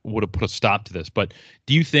one that would have put a stop to this, but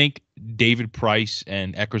do you think David Price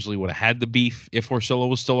and Eckersley would have had the beef if Orsillo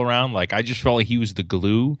was still around? Like, I just felt like he was the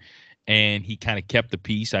glue and he kind of kept the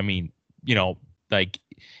peace. I mean, I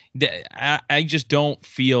just don't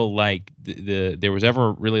feel like there was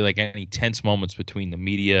ever really like any tense moments between the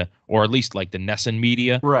media, or at least like the NESN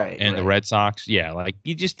media, and the Red Sox. Yeah, like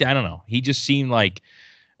I don't know. He just seemed like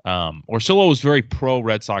Orsillo was very pro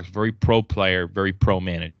Red Sox, very pro player, very pro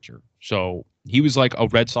manager. So he was like a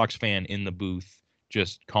Red Sox fan in the booth,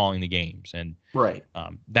 just calling the games, and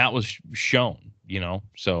that was shown.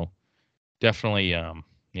 So definitely.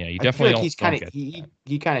 Yeah, you definitely. I feel like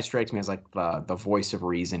he kind of strikes me as like the voice of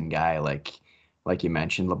reason guy, like you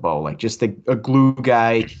mentioned, LeBeau, like just a glue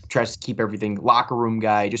guy, tries to keep everything, locker room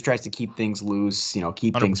guy, just tries to keep things loose,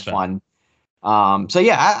 keep 100%. Things fun. So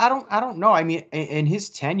yeah, I don't know. I mean, in his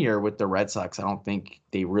tenure with the Red Sox, I don't think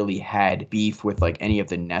they really had beef with like any of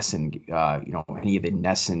the NESN,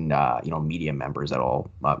 media members at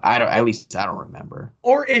all. At least I don't remember.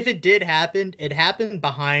 Or if it did happen, it happened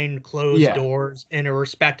behind closed doors in a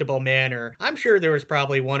respectable manner. I'm sure there was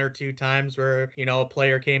probably one or two times where, a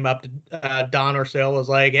player came up to Don Orsillo, was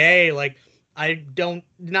like, hey, like, I don't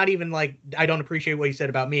appreciate what you said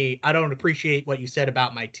about me. I don't appreciate what you said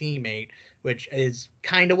about my teammate, which is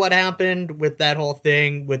kind of what happened with that whole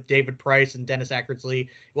thing with David Price and Dennis Eckersley.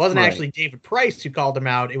 It wasn't actually David Price who called him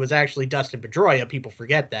out. It was actually Dustin Pedroia. People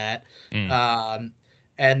forget that. And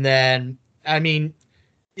then, I mean,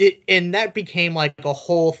 and that became like a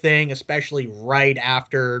whole thing, especially right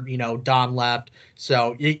after, Don left.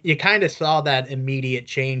 So you kind of saw that immediate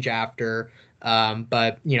change after.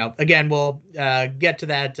 But again, we'll get to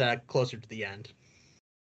that closer to the end.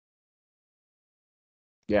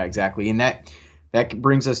 Yeah, exactly. And that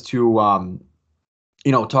brings us to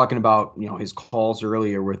talking about his calls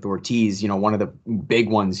earlier with Ortiz. One of the big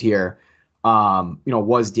ones here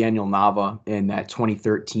was Daniel Nava in that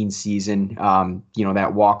 2013 season.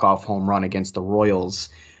 That walk-off home run against the Royals.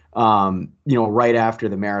 Right after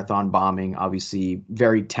the Marathon bombing, obviously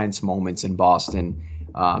very tense moments in Boston.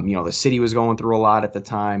 The city was going through a lot at the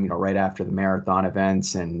time, right after the Marathon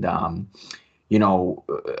events, and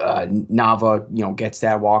Nava, gets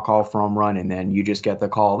that walk-off home run, and then you just get the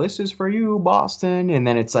call, "This is for you, Boston." And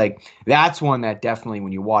then it's like, that's one that definitely,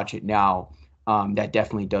 when you watch it now, that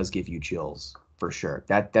definitely does give you chills for sure.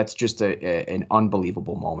 That's just an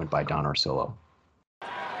unbelievable moment by Don Orsillo.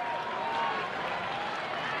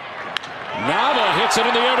 Nava hits it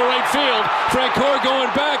in the air to right field. Francoeur going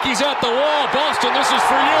back. He's at the wall. Boston, this is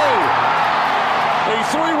for you. A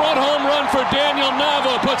 3-run home run for Daniel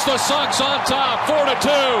Nava puts the Sox on top,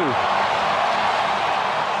 4-2.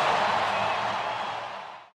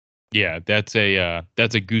 Yeah, that's a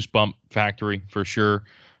goosebump factory for sure.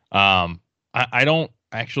 I don't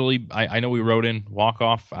actually. I know we wrote in walk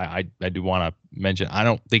off. I do want to mention. I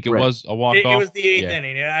don't think it was a walk off. It was the eighth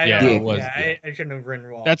inning. It was. I shouldn't have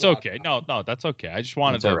written walk. That's okay. No, that's okay. I just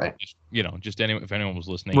wanted to, if anyone was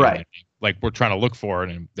listening, right? Like we're trying to look for it,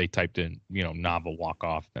 and they typed in, Nava walk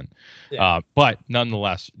off, then. But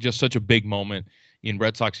nonetheless, just such a big moment in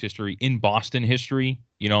Red Sox history, in Boston history.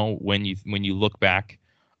 When you look back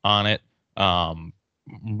on it,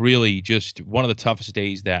 really just one of the toughest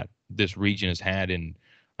days that this region has had in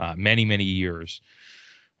many, many years.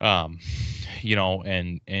 And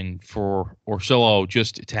for Orsillo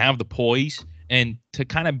just to have the poise and to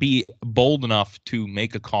kind of be bold enough to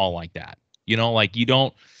make a call like that. You know, like you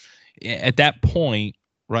don't at that point,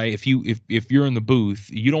 right? If you're in the booth,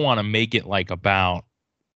 you don't want to make it like about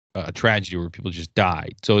a tragedy where people just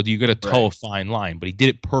died. So you got to toe a fine line, but he did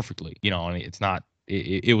it perfectly. You know, and it's not.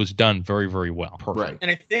 It was done very, very well. Perfect. Right. And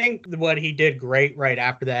I think what he did great right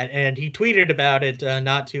after that, and he tweeted about it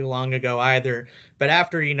not too long ago either, but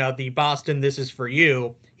after, you know, the Boston "This Is For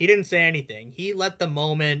You," he didn't say anything. He let the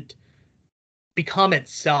moment become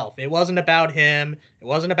itself. It wasn't about him. It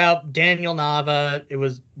wasn't about Daniel Nava.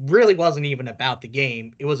 It really wasn't even about the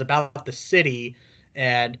game. It was about the city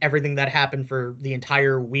and everything that happened for the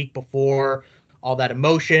entire week before. All that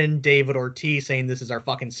emotion, David Ortiz saying this is our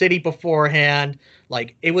fucking city beforehand.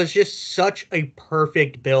 Like, it was just such a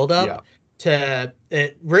perfect buildup to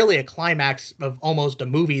really a climax of almost a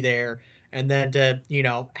movie there. And then to, you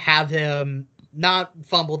know, have him not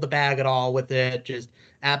fumble the bag at all with it, just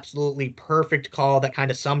absolutely perfect call that kind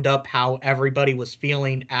of summed up how everybody was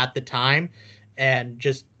feeling at the time and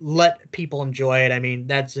just let people enjoy it. I mean,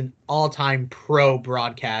 that's an all-time pro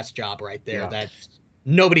broadcast job right there. That's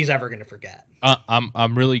nobody's ever going to forget.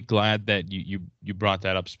 I'm really glad that you brought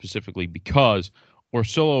that up specifically, because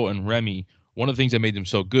Orsillo and Remy, one of the things that made them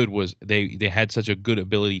so good was they had such a good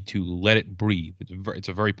ability to let it breathe. It's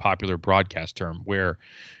a very popular broadcast term where,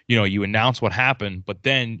 you know, you announce what happened, but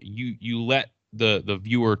then you let the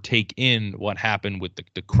viewer take in what happened with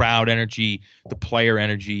the crowd energy, the player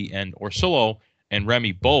energy, and Orsillo and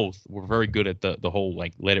Remy both were very good at the whole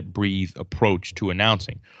like let it breathe approach to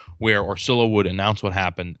announcing, where Orsillo would announce what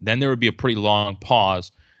happened, then there would be a pretty long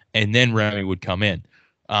pause, and then Remy would come in,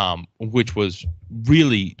 which was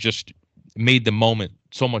really just made the moment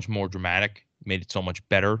so much more dramatic, made it so much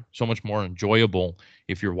better, so much more enjoyable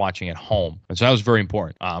if you're watching at home. And so that was very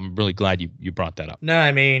important. I'm really glad you brought that up. No,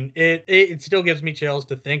 I mean, it still gives me chills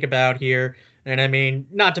to think about here. And I mean,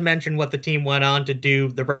 not to mention what the team went on to do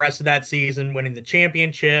the rest of that season, winning the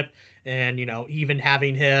championship, and, you know, even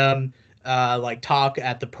having him like talk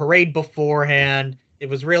at the parade beforehand. It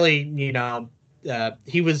was really, you know,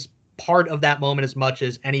 he was part of that moment as much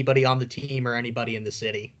as anybody on the team or anybody in the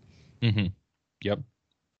city. Mm-hmm. Yep.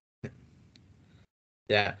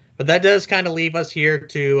 Yeah, but that does kind of leave us here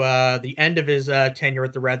to the end of his tenure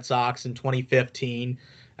at the Red Sox in 2015.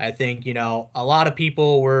 I think, you know, a lot of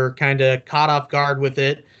people were kind of caught off guard with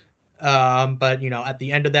it. But, you know, at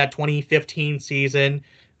the end of that 2015 season,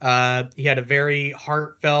 he had a very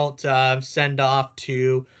heartfelt send-off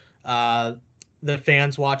to the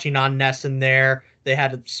fans watching on NESN there. They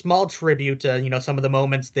had a small tribute to, you know, some of the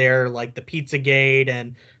moments there, like the Pizzagate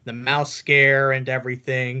and the mouse scare and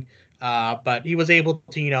everything. But he was able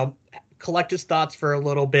to, you know, collect his thoughts for a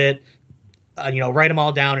little bit, you know, write them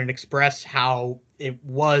all down and express how it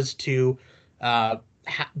was to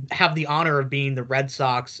have the honor of being the Red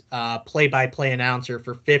Sox play-by-play announcer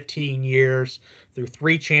for 15 years through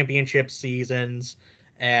 3 championship seasons.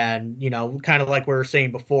 And, you know, kind of like we were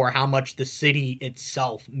saying before, how much the city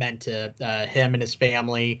itself meant to him and his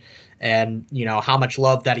family, and, you know, how much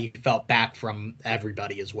love that he felt back from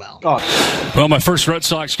everybody as well. Well, my first Red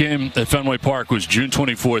Sox game at Fenway Park was June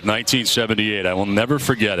 24th, 1978. I will never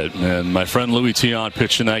forget it. And my friend Louis Tion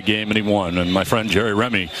pitched in that game, and he won. And my friend Jerry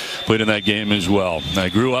Remy played in that game as well. I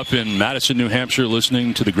grew up in Madison, New Hampshire,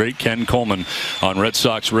 listening to the great Ken Coleman on Red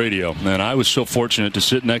Sox radio. And I was so fortunate to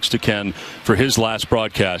sit next to Ken for his last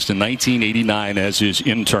broadcast in 1989 as his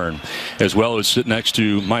intern, as well as sit next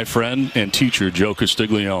to my friend and teacher, Joe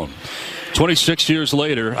Castiglione. 26 years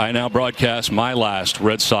later, I now broadcast my last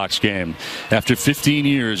Red Sox game. After 15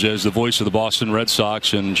 years as the voice of the Boston Red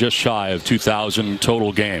Sox and just shy of 2,000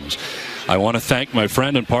 total games, I want to thank my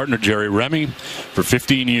friend and partner, Jerry Remy. For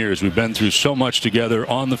 15 years, we've been through so much together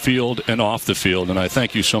on the field and off the field, and I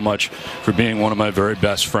thank you so much for being one of my very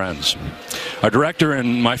best friends. Our director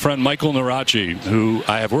and my friend Michael Narachi, who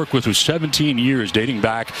I have worked with for 17 years, dating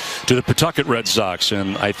back to the Pawtucket Red Sox,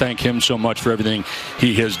 and I thank him so much for everything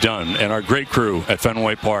he has done. And our great crew at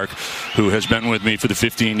Fenway Park, who has been with me for the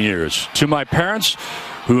 15 years. To my parents,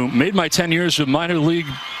 who made my 10 years of minor league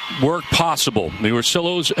work possible, the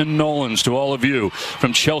Orsillos and Nolans, to all of you,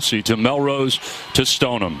 from Chelsea to Melrose to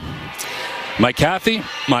Stoneham. My Kathy,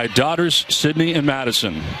 my daughters, Sydney and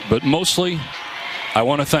Madison, but mostly I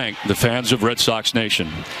want to thank the fans of Red Sox Nation.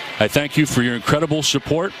 I thank you for your incredible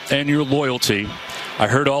support and your loyalty. I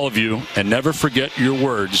heard all of you, and never forget your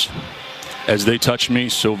words as they touch me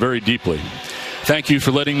so very deeply. Thank you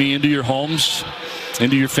for letting me into your homes,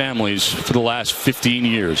 into your families for the last 15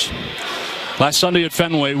 years. Last Sunday at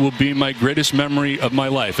Fenway will be my greatest memory of my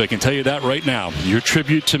life. I can tell you that right now. Your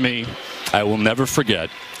tribute to me, I will never forget,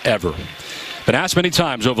 ever. Been asked many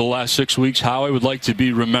times over the last 6 weeks how I would like to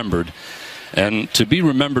be remembered. And to be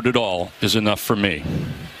remembered at all is enough for me.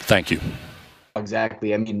 Thank you.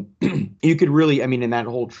 Exactly. I mean, you could really, in that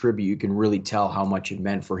whole tribute, you can really tell how much it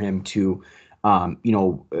meant for him to,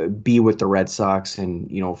 be with the Red Sox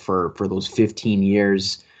and, for those 15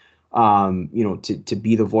 years, to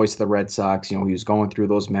be the voice of the Red Sox. He was going through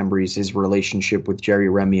those memories, his relationship with Jerry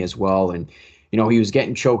Remy as well. And, he was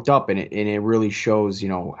getting choked up, and it really shows,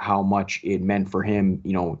 how much it meant for him,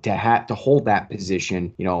 to hold that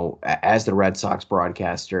position, as the Red Sox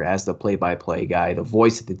broadcaster, as the play-by-play guy, the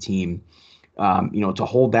voice of the team, to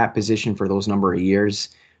hold that position for those number of years.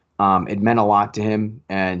 It meant a lot to him,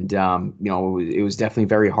 and it was definitely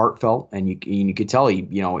very heartfelt, and you could tell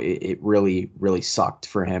it really, really sucked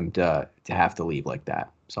for him to have to leave like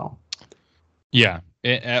that. So, yeah.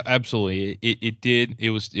 Absolutely, it did. It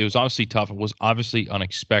was obviously tough. It was obviously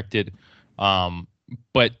unexpected,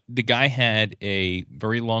 but the guy had a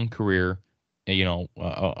very long career, a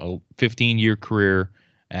 15-year career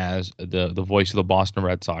as the voice of the Boston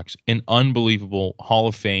Red Sox, an unbelievable Hall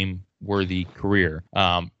of Fame worthy career.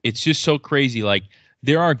 It's just so crazy. Like,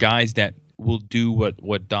 there are guys that will do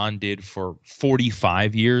what Don did for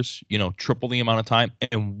 45 years, triple the amount of time,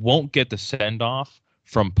 and won't get the send off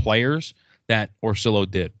from players that Orsillo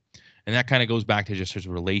did. And that kind of goes back to just his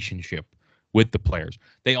relationship with the players.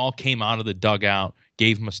 They all came out of the dugout,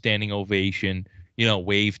 gave him a standing ovation,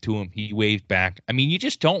 waved to him. He waved back. You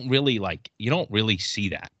just don't really see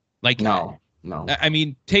that. Like, no.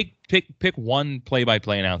 Pick one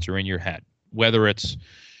play-by-play announcer in your head, whether it's,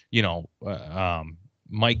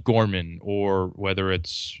 Mike Gorman, or whether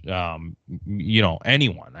it's, anyone.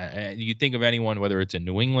 You think of anyone, whether it's in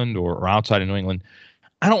New England or outside of New England.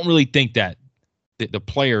 I don't really think that the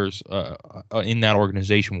players in that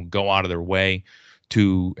organization will go out of their way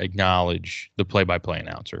to acknowledge the play-by-play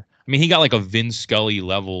announcer. He got like a Vin Scully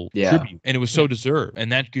level tribute, and it was so deserved.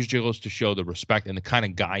 And that just goes to show the respect and the kind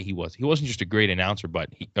of guy he was. He wasn't just a great announcer, but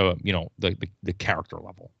he, the character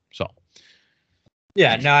level. So.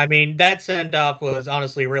 Yeah, no, that send-off was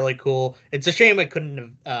honestly really cool. It's a shame it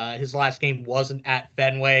couldn't have, his last game wasn't at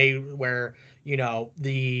Fenway, where,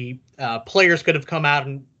 the players could have come out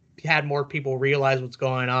and had more people realize what's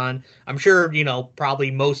going on. I'm sure,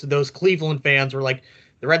 probably most of those Cleveland fans were like,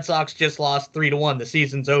 the Red Sox just lost 3-1. The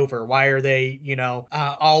season's over. Why are they,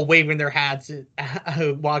 all waving their hats,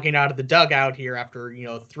 walking out of the dugout here after,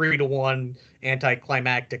 3-1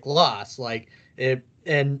 anticlimactic loss?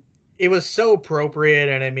 It was so appropriate,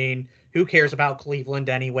 and who cares about Cleveland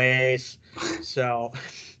anyways? So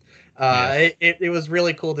it was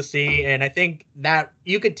really cool to see, and I think that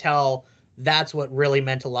you could tell that's what really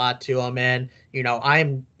meant a lot to him. And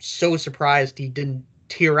I'm so surprised he didn't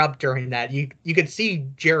tear up during that. You could see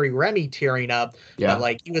Jerry Remy tearing up,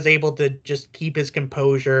 but he was able to just keep his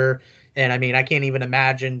composure. And I can't even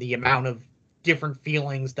imagine the amount of different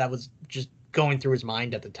feelings that was just going through his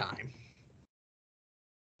mind at the time.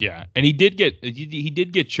 Yeah, and he did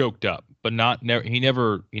get choked up, but he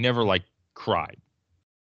never like cried.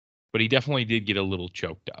 But he definitely did get a little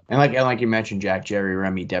choked up. And like you mentioned, Jack, Jerry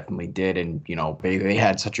Remy definitely did, and they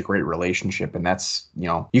had such a great relationship, and that's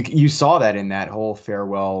you saw that in that whole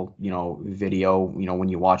farewell video. When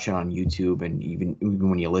you watch it on YouTube, and even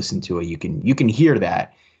when you listen to it, you can hear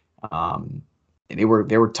that. They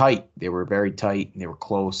were tight. They were very tight. They were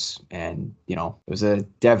close, and it was a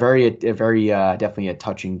very definitely a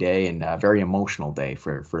touching day, and a very emotional day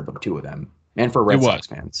for the two of them, and for Red Sox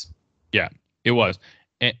fans. Yeah, it was.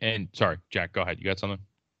 And sorry, Jack, go ahead. You got something?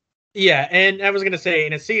 Yeah, and I was going to say,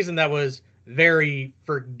 in a season that was very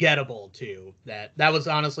forgettable, too, that was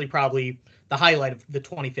honestly probably the highlight of the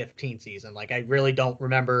 2015 season. I really don't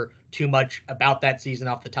remember too much about that season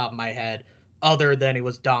off the top of my head, other than it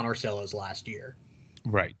was Don Orsillo's last year.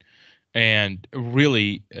 Right. And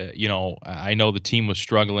really, I know the team was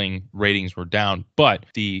struggling, ratings were down, but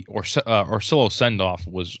the Orsillo send-off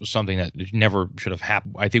was something that never should have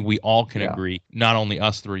happened. I think we all can agree, not only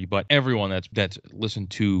us three, but everyone that's listened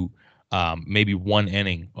to maybe one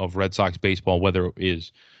inning of Red Sox baseball, whether it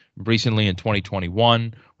is recently in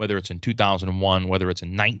 2021, whether it's in 2001, whether it's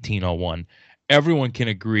in 1901, everyone can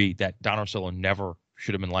agree that Don Orsillo never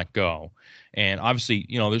should have been let go. And obviously,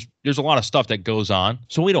 there's a lot of stuff that goes on,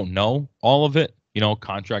 so we don't know all of it.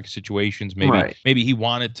 Contract situations. Maybe he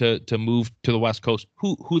wanted to move to the West Coast.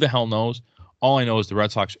 Who the hell knows? All I know is the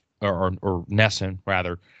Red Sox or NESN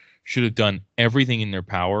rather should have done everything in their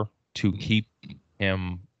power to keep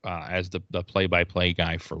him as the play-by-play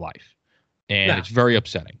guy for life. And it's very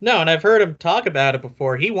upsetting. No, and I've heard him talk about it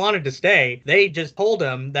before. He wanted to stay. They just told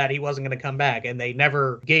him that he wasn't going to come back, and they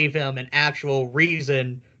never gave him an actual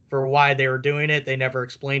reason for why they were doing it. They never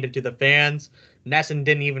explained it to the fans. NESN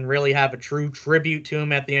didn't even really have a true tribute to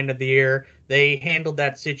him at the end of the year. They handled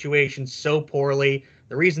that situation so poorly.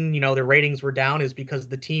 The reason, their ratings were down is because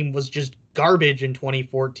the team was just garbage in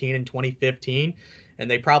 2014 and 2015. And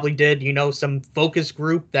they probably did, some focus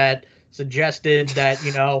group that suggested that,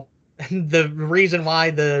 the reason why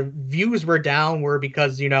the views were down were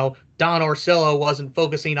because, Don Orsillo wasn't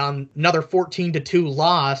focusing on another 14-2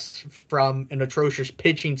 loss from an atrocious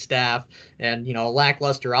pitching staff and, a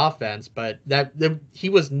lackluster offense. But he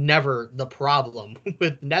was never the problem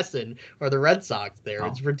with NESN or the Red Sox there. Oh.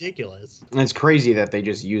 It's ridiculous. And it's crazy that they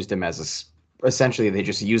just used him as essentially they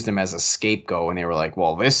just used him as a scapegoat, and they were like,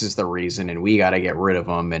 well, this is the reason, and we got to get rid of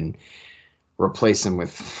him and replace him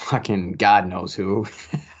with fucking God knows who.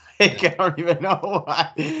 I don't even know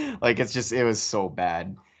why. Like, it was so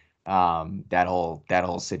bad. That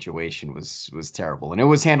whole situation was terrible, and it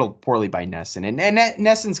was handled poorly by NESN, and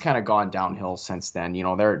NESN's kind of gone downhill since then.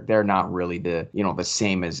 They're not really the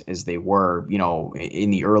same as they were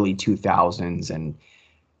in the early 2000s, and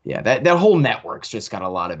yeah, that whole network's just got a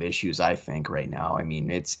lot of issues, I think, right now. I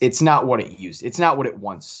mean, it's not what it used. It's not what it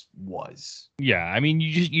once was. Yeah, I mean,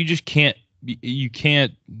 you just can't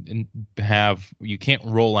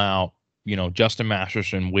roll out Justin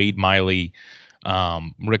Masterson, Wade Miley,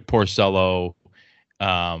 Rick Porcello,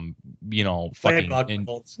 Clay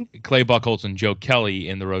Buchholz and Joe Kelly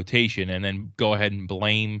in the rotation, and then go ahead and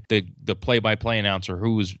blame the play-by-play announcer,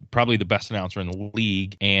 who is probably the best announcer in the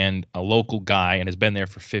league and a local guy and has been there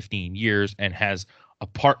for 15 years and has a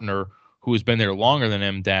partner who has been there longer than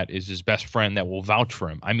him that is his best friend that will vouch for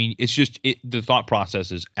him. I mean, it's just the thought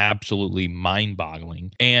process is absolutely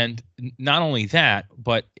mind-boggling. And not only that,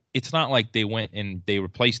 but it's not like they went and they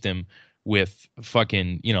replaced him with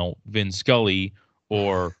fucking, Vin Scully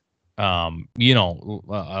or, a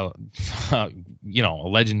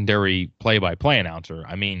legendary play-by-play announcer.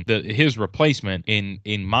 I mean, his replacement,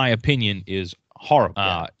 in my opinion, is horrible.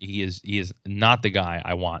 Yeah. He is not the guy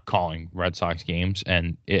I want calling Red Sox games,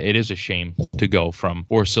 and it is a shame to go from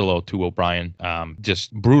Orsillo to O'Brien.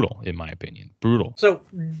 Just brutal, in my opinion. Brutal. So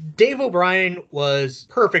Dave O'Brien was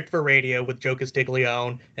perfect for radio with Joe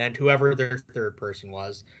Castiglione and whoever their third person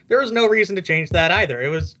was. There was no reason to change that either. It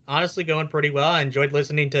was honestly going pretty well. I enjoyed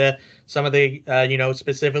listening to some of the,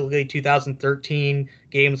 specifically 2013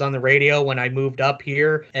 games on the radio when I moved up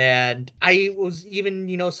here. And I was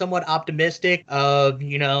even, somewhat optimistic of,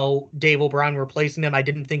 Dave O'Brien replacing him. I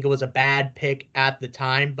didn't think it was a bad pick at the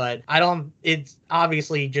time, but it's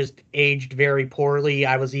obviously just aged very poorly.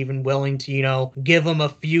 I was even willing to, give him a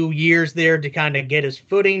few years there to kind of get his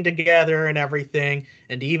footing together and everything,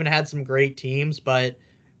 and he even had some great teams, but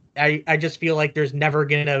I just feel like there's never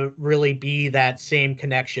going to really be that same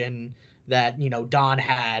connection that, Don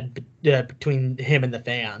had between him and the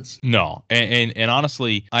fans. No. And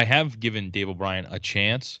honestly, I have given Dave O'Brien a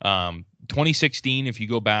chance. 2016, if you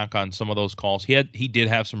go back on some of those calls, he did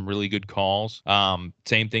have some really good calls.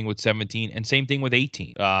 Same thing with 17 and same thing with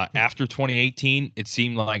 18. After 2018, it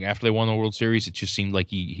seemed like after they won the World Series, it just seemed like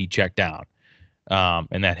he checked out.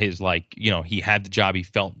 And that his, he had the job. He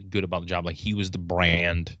felt good about the job. Like he was the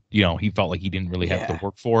brand, he felt like he didn't really have to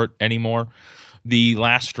work for it anymore. The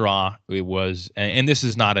last straw, it was, and this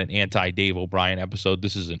is not an anti-Dave O'Brien episode.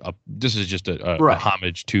 This is just a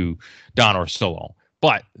homage to Don Orsillo.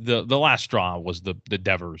 But the last straw was the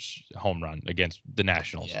Devers home run against the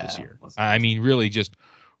Nationals this year. I mean, really just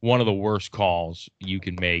one of the worst calls you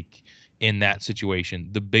can make in that situation.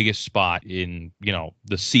 The biggest spot in,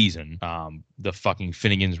 the season, the fucking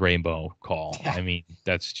Finnegan's Rainbow call. Yeah. I mean,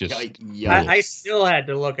 that's just... I still had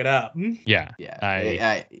to look it up. Yeah. Yeah.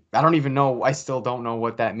 I don't even know. I still don't know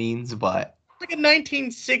what that means, but... Like a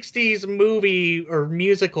 1960s movie or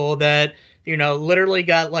musical that... literally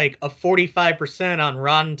got like a 45% on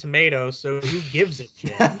Rotten Tomatoes, so who gives a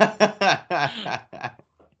shit?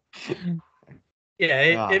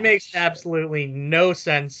 Yeah, it makes absolutely no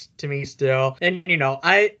sense to me still. And,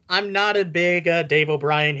 I'm not a big Dave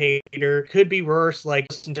O'Brien hater. Could be worse. Like,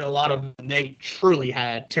 listen to a lot of them. They truly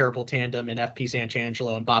had terrible tandem in FP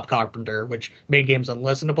Sanchangelo and Bob Carpenter, which made games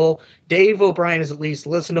unlistenable. Dave O'Brien is at least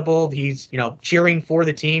listenable. He's, cheering for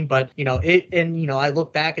the team. But, I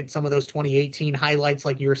look back at some of those 2018 highlights,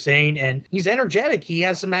 like you were saying, and he's energetic. He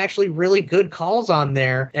has some actually really good calls on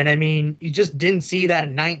there. And, I mean, you just didn't see that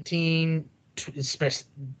in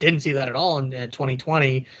didn't see that at all in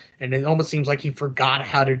 2020, and it almost seems like he forgot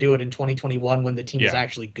how to do it in 2021 when the team is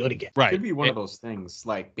actually good again. Right, it could be one of those things,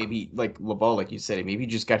 like maybe like LeBeau, like you said, maybe he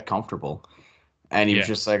just got comfortable, and he was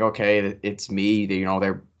just like, okay, it's me.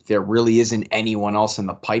 They're there really isn't anyone else in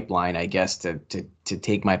the pipeline, I guess, to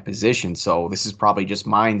take my position. So this is probably just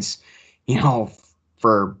mine's,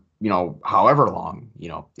 for, however long,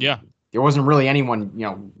 Yeah. There wasn't really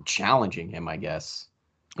anyone, challenging him, I guess.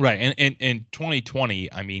 Right. And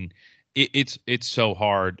 2020, I mean, it's so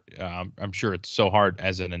hard. I'm sure it's so hard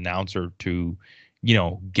as an announcer to,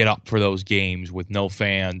 get up for those games with no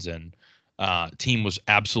fans, and team was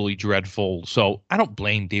absolutely dreadful. So I don't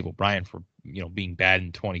blame Dave O'Brien for, being bad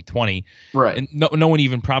in 2020. Right. And no one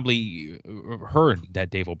even probably heard that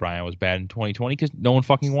Dave O'Brien was bad in 2020 because no one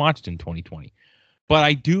fucking watched in 2020. But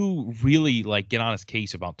I do really get on his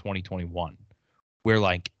case about 2021,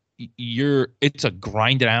 where it's a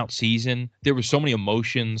grinded out season. There were so many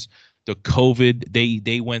emotions. The COVID,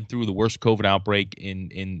 they went through the worst COVID outbreak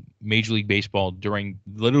in Major League Baseball during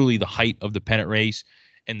literally the height of the pennant race,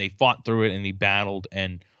 and they fought through it and they battled.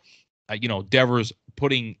 And Devers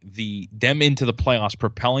putting them into the playoffs,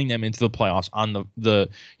 propelling them into the playoffs on the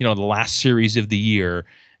last series of the year.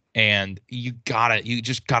 And you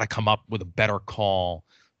just gotta come up with a better call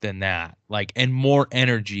than that, and more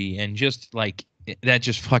energy, and just that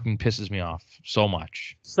just fucking pisses me off so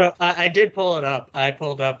much. So I did pull it up. I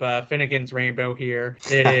pulled up Finnegan's Rainbow here.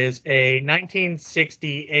 It is a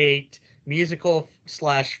 1968 musical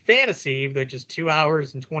 / fantasy, which is 2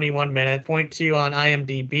 hours and 21 minutes, 0.2 on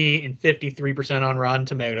IMDb and 53% on Rotten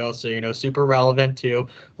Tomatoes. So, super relevant to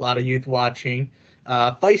a lot of youth watching.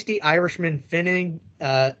 Feisty Irishman Finian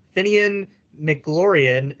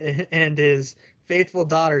McLaurin and his faithful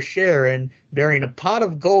daughter Sharon, bearing a pot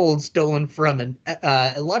of gold stolen from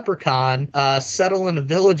a leprechaun, settle in the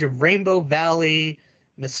village of Rainbow Valley,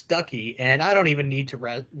 Mistucky. And I don't even need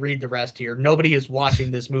to read the rest here. Nobody is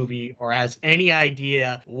watching this movie or has any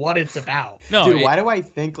idea what it's about. No, dude, why do I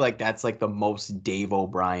think that's the most Dave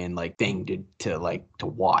O'Brien thing to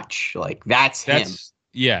watch? That's him.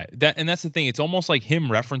 Yeah, that's the thing. It's almost like him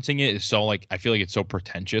referencing it is so I feel like it's so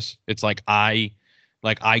pretentious. It's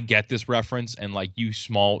I get this reference, and you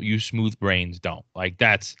smooth brains don't.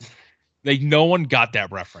 That's no one got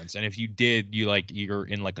that reference, and if you did, you're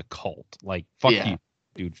in a cult. Fuck you,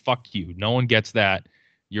 dude. Fuck you. No one gets that.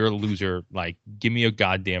 You're a loser. Give me a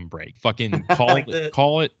goddamn break. Fucking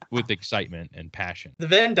call it with excitement and passion. The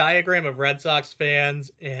Venn diagram of Red Sox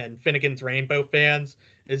fans and Finnegan's Rainbow fans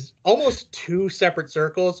is almost two separate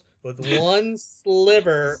circles with one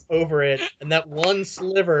sliver over it, and that one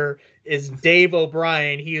sliver is Dave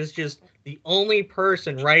O'Brien. He is just the only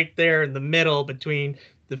person right there in the middle between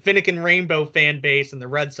the Finnegan Rainbow fan base and the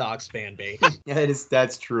Red Sox fan base.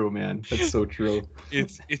 That's true, man. That's so true.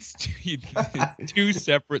 It's two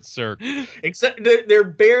separate circles. Except they're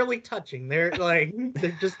barely touching. They're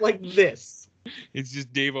just like this. It's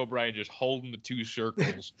just Dave O'Brien just holding the two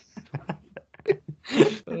circles.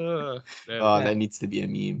 That needs to be a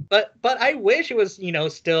meme. But I wish it was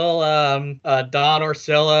still Don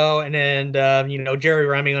Orsillo and Jerry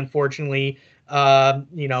Remy. Unfortunately,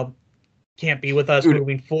 can't be with us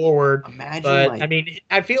moving forward. Imagine, I mean,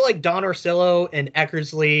 I feel like Don Orsillo and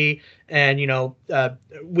Eckersley and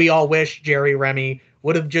we all wish Jerry Remy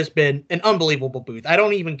would have just been an unbelievable booth. I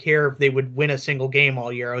don't even care if they would win a single game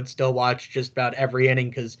all year. I would still watch just about every inning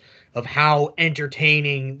because of how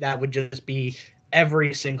entertaining that would just be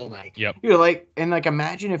every single night. Yep.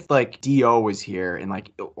 Imagine if Dio was here and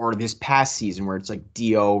or this past season where it's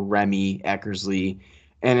Dio, Remy, Eckersley,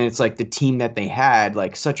 and it's the team that they had,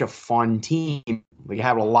 such a fun team. You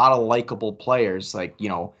have a lot of likable players,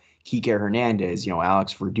 Kike Hernandez,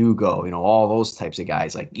 Alex Verdugo, all those types of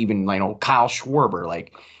guys, even Kyle Schwarber,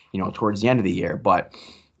 towards the end of the year. But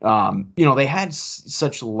they had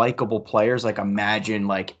such likable players. Imagine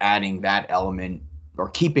adding that element or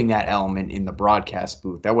keeping that element in the broadcast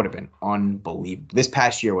booth. That would have been unbelievable. This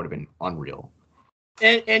past year would have been unreal.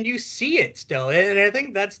 And you see it still. And I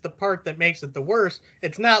think that's the part that makes it the worst.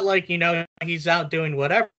 It's not he's out doing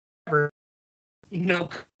whatever.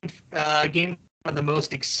 Game of the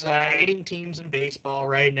most exciting teams in baseball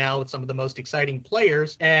right now with some of the most exciting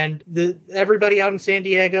players. And everybody out in San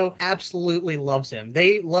Diego absolutely loves him.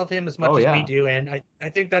 They love him as much as we do. And I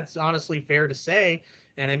think that's honestly fair to say.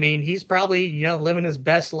 And I mean, he's probably, living his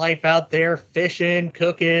best life out there, fishing,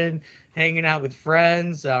 cooking, hanging out with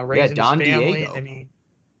friends, raising Don his family. Diego. I mean,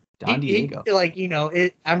 Don Diego.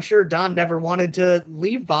 I'm sure Don never wanted to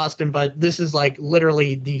leave Boston, but this is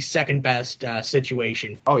literally the second best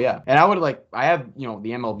situation. Oh yeah. And I would I have, the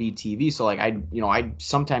MLB TV. So I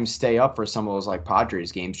sometimes stay up for some of those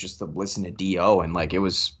Padres games just to listen to Dio. And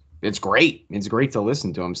it's great. It's great to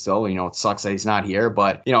listen to him still. It sucks that he's not here,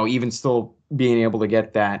 but even still being able to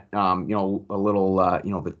get that, a little, a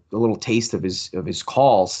little taste of his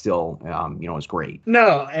call still, is great.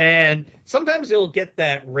 No, and sometimes you'll get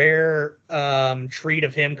that rare treat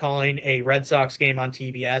of him calling a Red Sox game on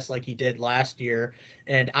TBS like he did last year.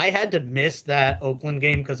 And I had to miss that Oakland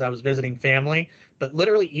game because I was visiting family. But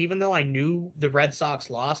literally, even though I knew the Red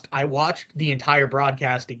Sox lost, I watched the entire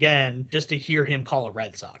broadcast again just to hear him call a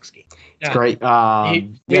Red Sox game. It's great.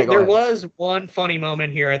 There was one funny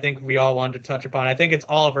moment here I think we all wanted to touch upon. I think it's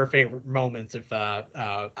all of our favorite moments, if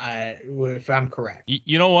I'm correct.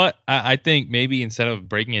 You know what? I think maybe instead of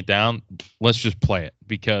breaking it down, let's just play it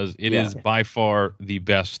because it is by far the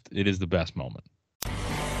best. It is the best moment.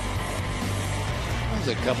 There's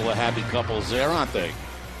a couple of happy couples there, aren't they?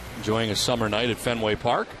 Enjoying a summer night at Fenway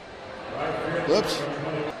Park. Whoops.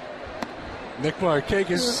 Nick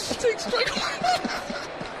Markakis takes strike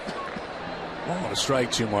one. A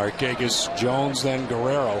strike to Markakis. Jones, then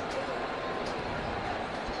Guerrero.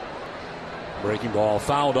 Breaking ball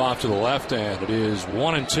fouled off to the left, and it is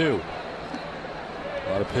 1-2. A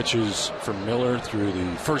lot of pitches from Miller through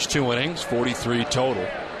the first 2 innings, 43 total.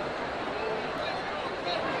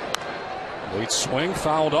 Late swing,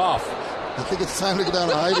 fouled off. I think it's time to go down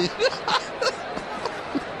to Ivy.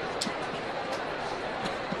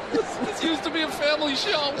 This used to be a family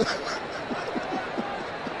show.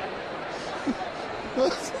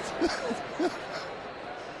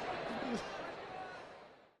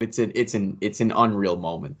 It's an unreal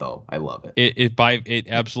moment, though. I love it. It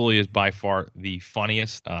absolutely is by far the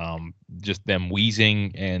funniest. Just them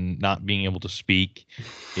wheezing and not being able to speak.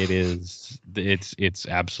 It's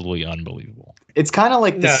absolutely unbelievable. It's kind of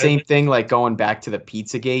like the same thing, like going back to the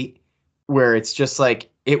Pizzagate, where it's just like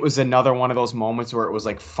it was another one of those moments where it was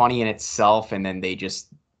like funny in itself, and then they just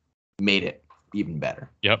made it even better.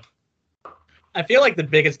 Yep. I feel like the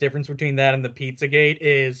biggest difference between that and the Pizzagate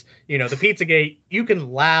is, the Pizzagate you can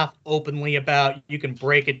laugh openly about, you can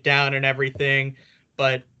break it down and everything,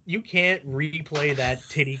 but you can't replay that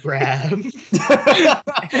titty grab.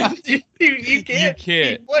 you can't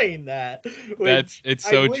keep playing that. It's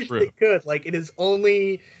so I wish true. They could. Like, it is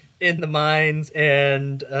only in the minds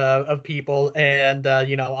and of people and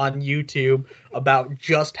on YouTube about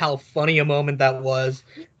just how funny a moment that was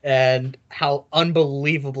and how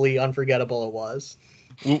unbelievably unforgettable it was.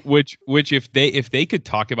 Which if they could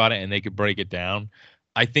talk about it and they could break it down,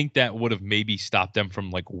 I think that would have maybe stopped them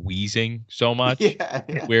from like wheezing so much. Yeah.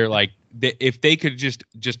 Where like if they could just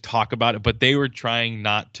talk about it, but they were trying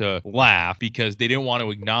not to laugh because they didn't want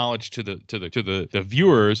to acknowledge to the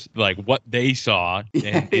viewers like what they saw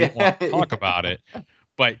and they didn't want to talk about it.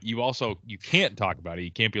 But you can't talk about it.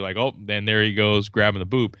 You can't be like, oh, then there he goes grabbing the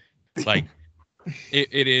boob. Like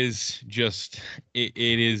it is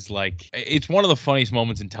like it's one of the funniest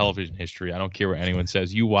moments in television history. I don't care what anyone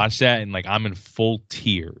says. You watch that and like I'm in full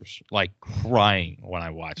tears, like crying when I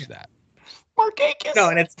watch that. Markakis. No,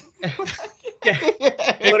 and it's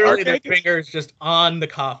literally their fingers just on the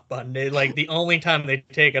cough button. Like the only time they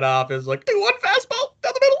take it off is like 2-1 fastball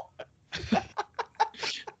down the middle.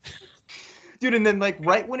 Dude, and then like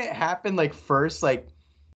right when it happened, like first, like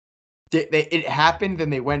it happened, then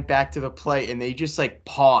they went back to the plate and they just like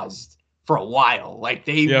paused for a while. Like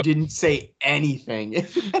they didn't say anything.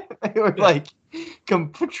 They were like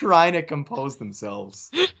trying to compose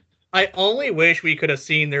themselves. I only wish we could have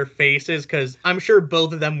seen their faces because I'm sure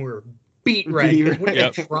both of them were beat right. When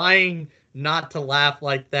you're trying not to laugh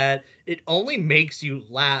like that, it only makes you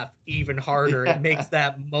laugh even harder. It makes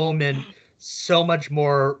that moment so much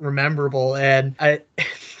more memorable. And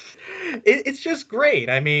it's just great.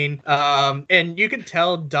 I mean, and you can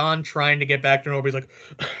tell Don trying to get back to nobody's like,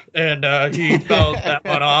 and he felt that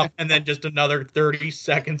one off, and then just another 30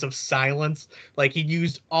 seconds of silence. Like he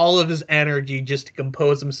used all of his energy just to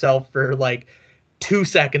compose himself for like 2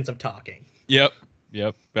 seconds of talking. Yep,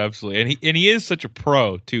 absolutely. And he is such a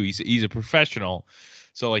pro too. He's a professional,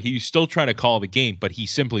 so like he's still trying to call the game, but he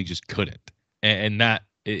simply just couldn't. And that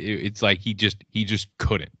it's like he just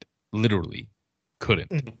couldn't, literally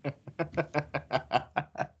couldn't.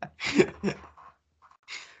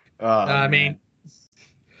 I mean,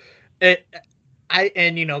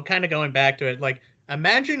 kind of going back to it, like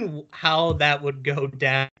imagine how that would go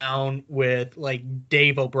down with like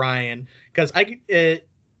Dave O'Brien, because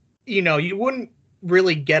you wouldn't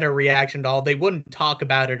really get a reaction at all. They wouldn't talk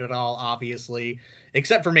about it at all, obviously,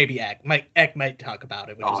 except for maybe Eck. Eck might talk about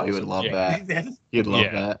it. He would love that. He'd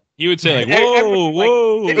love that. He would say like,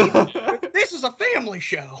 whoa. This is a family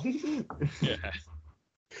show.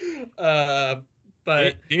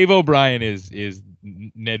 But Dave O'Brien is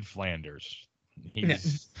Ned Flanders.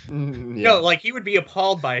 He's No, like he would be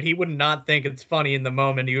appalled by it. He would not think it's funny in the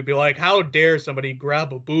moment. He would be like, "How dare somebody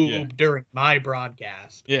grab a boob during my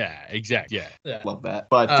broadcast?" Yeah, exactly. Yeah. Love that.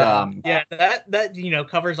 But yeah, that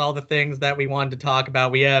covers all the things that we wanted to talk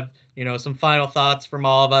about. We have some final thoughts from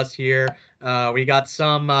all of us here. We got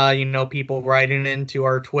some people writing into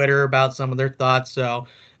our Twitter about some of their thoughts. So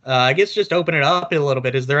I guess just open it up a little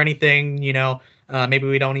bit. Is there anything maybe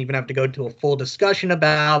we don't even have to go to a full discussion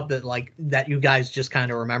about that you guys just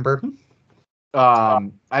kind of remember? I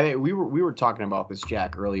think we were talking about this,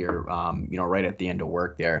 Jack, earlier. Right at the end of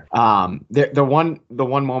work there. The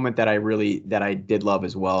one moment that I did love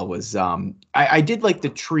as well was I did like the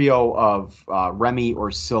trio of Remy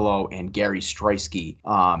Orsillo and Gary Striewski.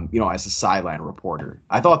 As a sideline reporter,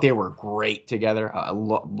 I thought they were great together. I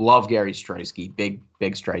love Gary Striewski, big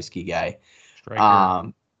Striewski guy.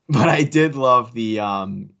 But I did love the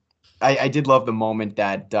I did love the moment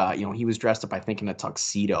that he was dressed up, I think, in a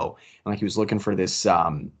tuxedo, and like he was looking for this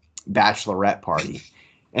bachelorette party,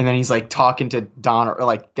 and then he's like talking to Don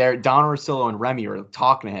Orsillo and Remy are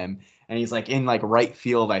talking to him, and he's like in like right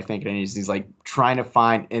field, I think, and he's like trying to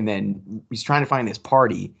find this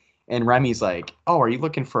party, and Remy's like, "Oh, are you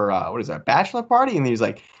looking for what is that, bachelor party?" And he's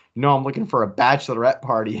like, "No, I'm looking for a bachelorette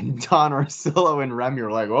party." And Don Orsillo and Remy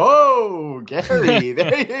are like, "Whoa, Gary,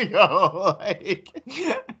 there you go!"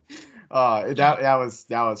 That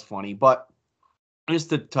was funny. But just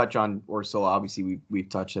to touch on Orsillo, obviously we've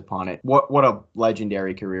touched upon it. What a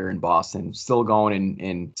legendary career in Boston. Still going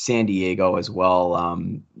in San Diego as well.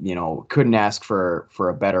 Couldn't ask for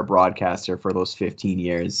a better broadcaster for those 15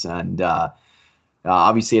 years. And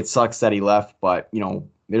obviously it sucks that he left, but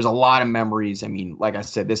there's a lot of memories. I mean, like I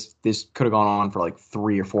said, this could have gone on for like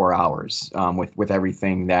 3 or 4 hours with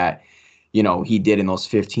everything that he did in those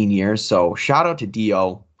 15 years. So shout out to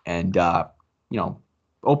Dio, and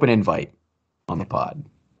open invite on the pod.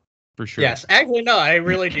 For sure. Yes, actually, no, I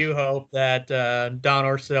really do hope that Don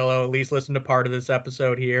Orsillo at least listened to part of this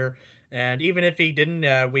episode here, and even if he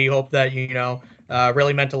didn't, we hope that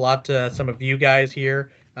really meant a lot to some of you guys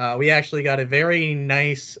here. We actually got a very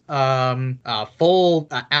nice full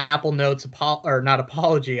Apple Notes not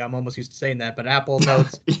apology. I'm almost used to saying that, but Apple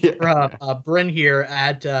Notes from Bryn here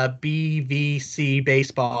at BVC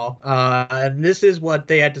Baseball. And this is what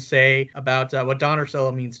they had to say about what Don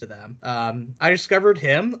Orsillo means to them. I discovered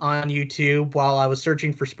him on YouTube while I was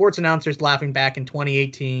searching for sports announcers laughing back in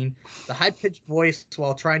 2018. The high-pitched voice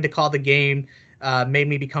while trying to call the game made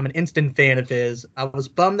me become an instant fan of his. I was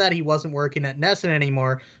bummed that he wasn't working at NESN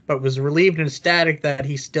anymore, but was relieved and ecstatic that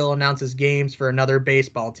he still announces games for another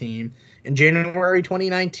baseball team. In January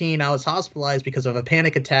 2019, I was hospitalized because of a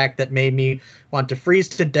panic attack that made me want to freeze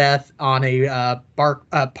to death on a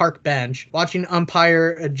park bench. Watching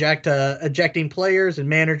umpire ejecting players and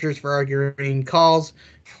managers for arguing calls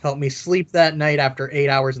helped me sleep that night after 8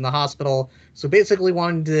 hours in the hospital. So basically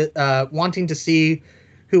wanting to see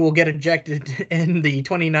who will get ejected in the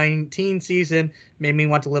 2019 season made me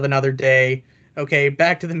want to live another day. Okay,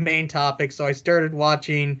 back to the main topic. So I started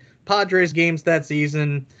watching Padres games that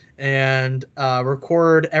season and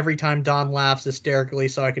record every time Don laughs hysterically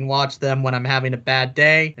so I can watch them when I'm having a bad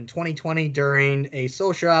day. In 2020, during a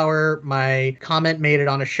social hour, my comment made it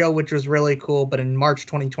on a show, which was really cool. But in March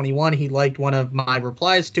 2021, he liked one of my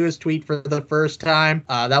replies to his tweet for the first time.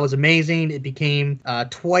 That was amazing. It became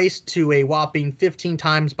twice to a whopping 15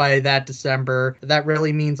 times by that December. That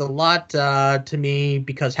really means a lot to me,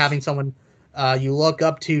 because having someone you look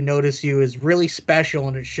up to notice you is really special,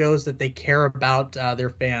 and it shows that they care about their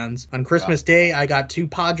fans. On Christmas Day, I got 2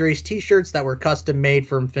 Padres t-shirts that were custom made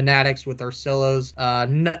from Fanatics with Orsillo's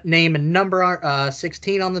name and number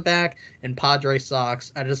 16 on the back, and Padre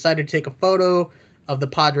socks. I decided to take a photo of the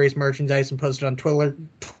Padres merchandise and post it on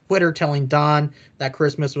Twitter telling Don that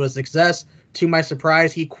Christmas was a success. To my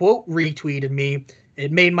surprise, he quote retweeted me.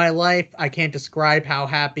 It made my life. I can't describe how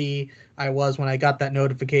happy I was when I got that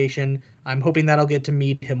notification. I'm hoping that I'll get to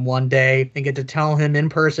meet him one day and get to tell him in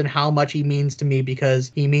person how much he means to me,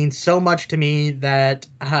 because he means so much to me that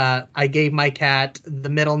I gave my cat the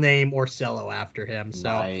middle name Orsillo after him. So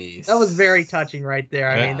nice. That was very touching right there.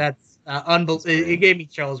 I mean, that's unbelievable. It gave me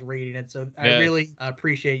chills reading it. So I really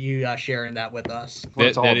appreciate you sharing that with us. That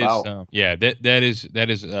is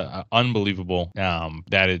unbelievable.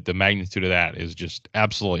 That is, the magnitude of that is just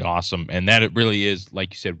absolutely awesome, and that it really is,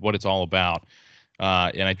 like you said, what it's all about.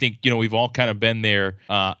 And I think, we've all kind of been there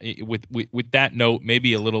with that note,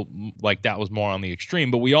 maybe a little like that was more on the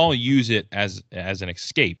extreme, but we all use it as an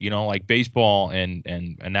escape, like baseball and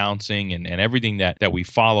announcing and everything that we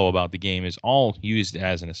follow about the game is all used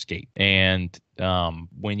as an escape. And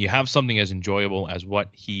when you have something as enjoyable as what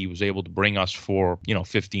he was able to bring us for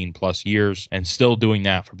 15 plus years, and still doing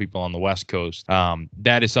that for people on the West Coast,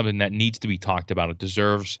 that is something that needs to be talked about. It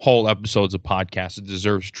deserves whole episodes of podcasts. It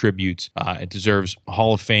deserves tributes. It deserves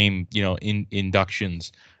Hall of Fame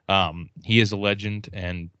inductions. He is a legend,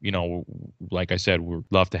 and like I said, we'd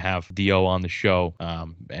love to have Dio on the show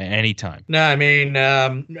anytime. No, I mean,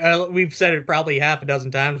 we've said it probably half a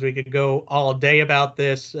dozen times. We could go all day about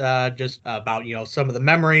this, just about some of the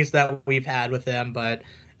memories that we've had with him. But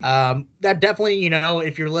that definitely,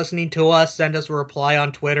 if you're listening to us, send us a reply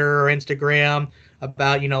on Twitter or Instagram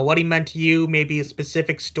about what he meant to you, maybe a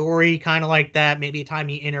specific story, kind of like that, maybe a time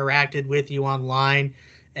he interacted with you online.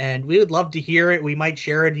 And we would love to hear it. We might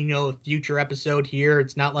share it, a future episode here.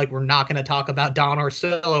 It's not like we're not going to talk about Don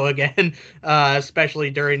Orsillo again,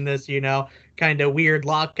 especially during this, kind of weird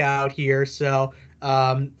lockout here. So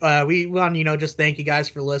we want, just thank you guys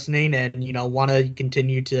for listening, and, want to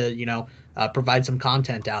continue to, provide some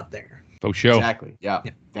content out there. Oh, show. Exactly. Yeah.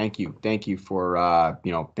 Thank you. Thank you for,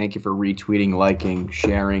 thank you for retweeting, liking,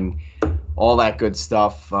 sharing, all that good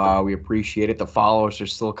stuff. We appreciate it. The followers are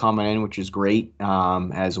still coming in, which is great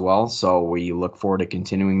as well. So we look forward to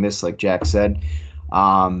continuing this, like Jack said,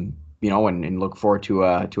 and look forward to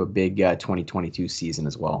a big 2022 season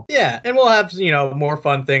as well. Yeah, and we'll have more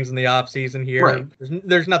fun things in the off season here. Right.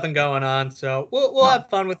 There's nothing going on, so we'll have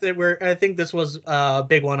fun with it. I think this was a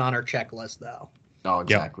big one on our checklist, though. Oh,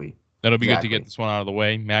 exactly. Yep. That'll be good to get this one out of the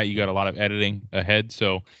way. Matt, you got a lot of editing ahead,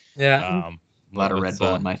 so yeah. A lot of Red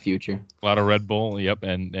Bull in my future. A lot of Red Bull, yep,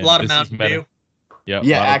 and a lot of Mountain Dew. Yep,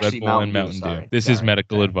 yeah, actually, Mountain Dew. This is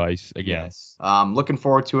medical advice again. Yes. Looking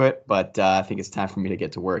forward to it, but I think it's time for me to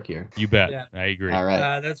get to work here. You bet. Yeah. I agree. All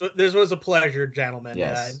right. This was a pleasure, gentlemen.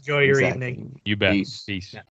 Yes, Enjoy your evening. You bet. Peace. Peace. Yeah.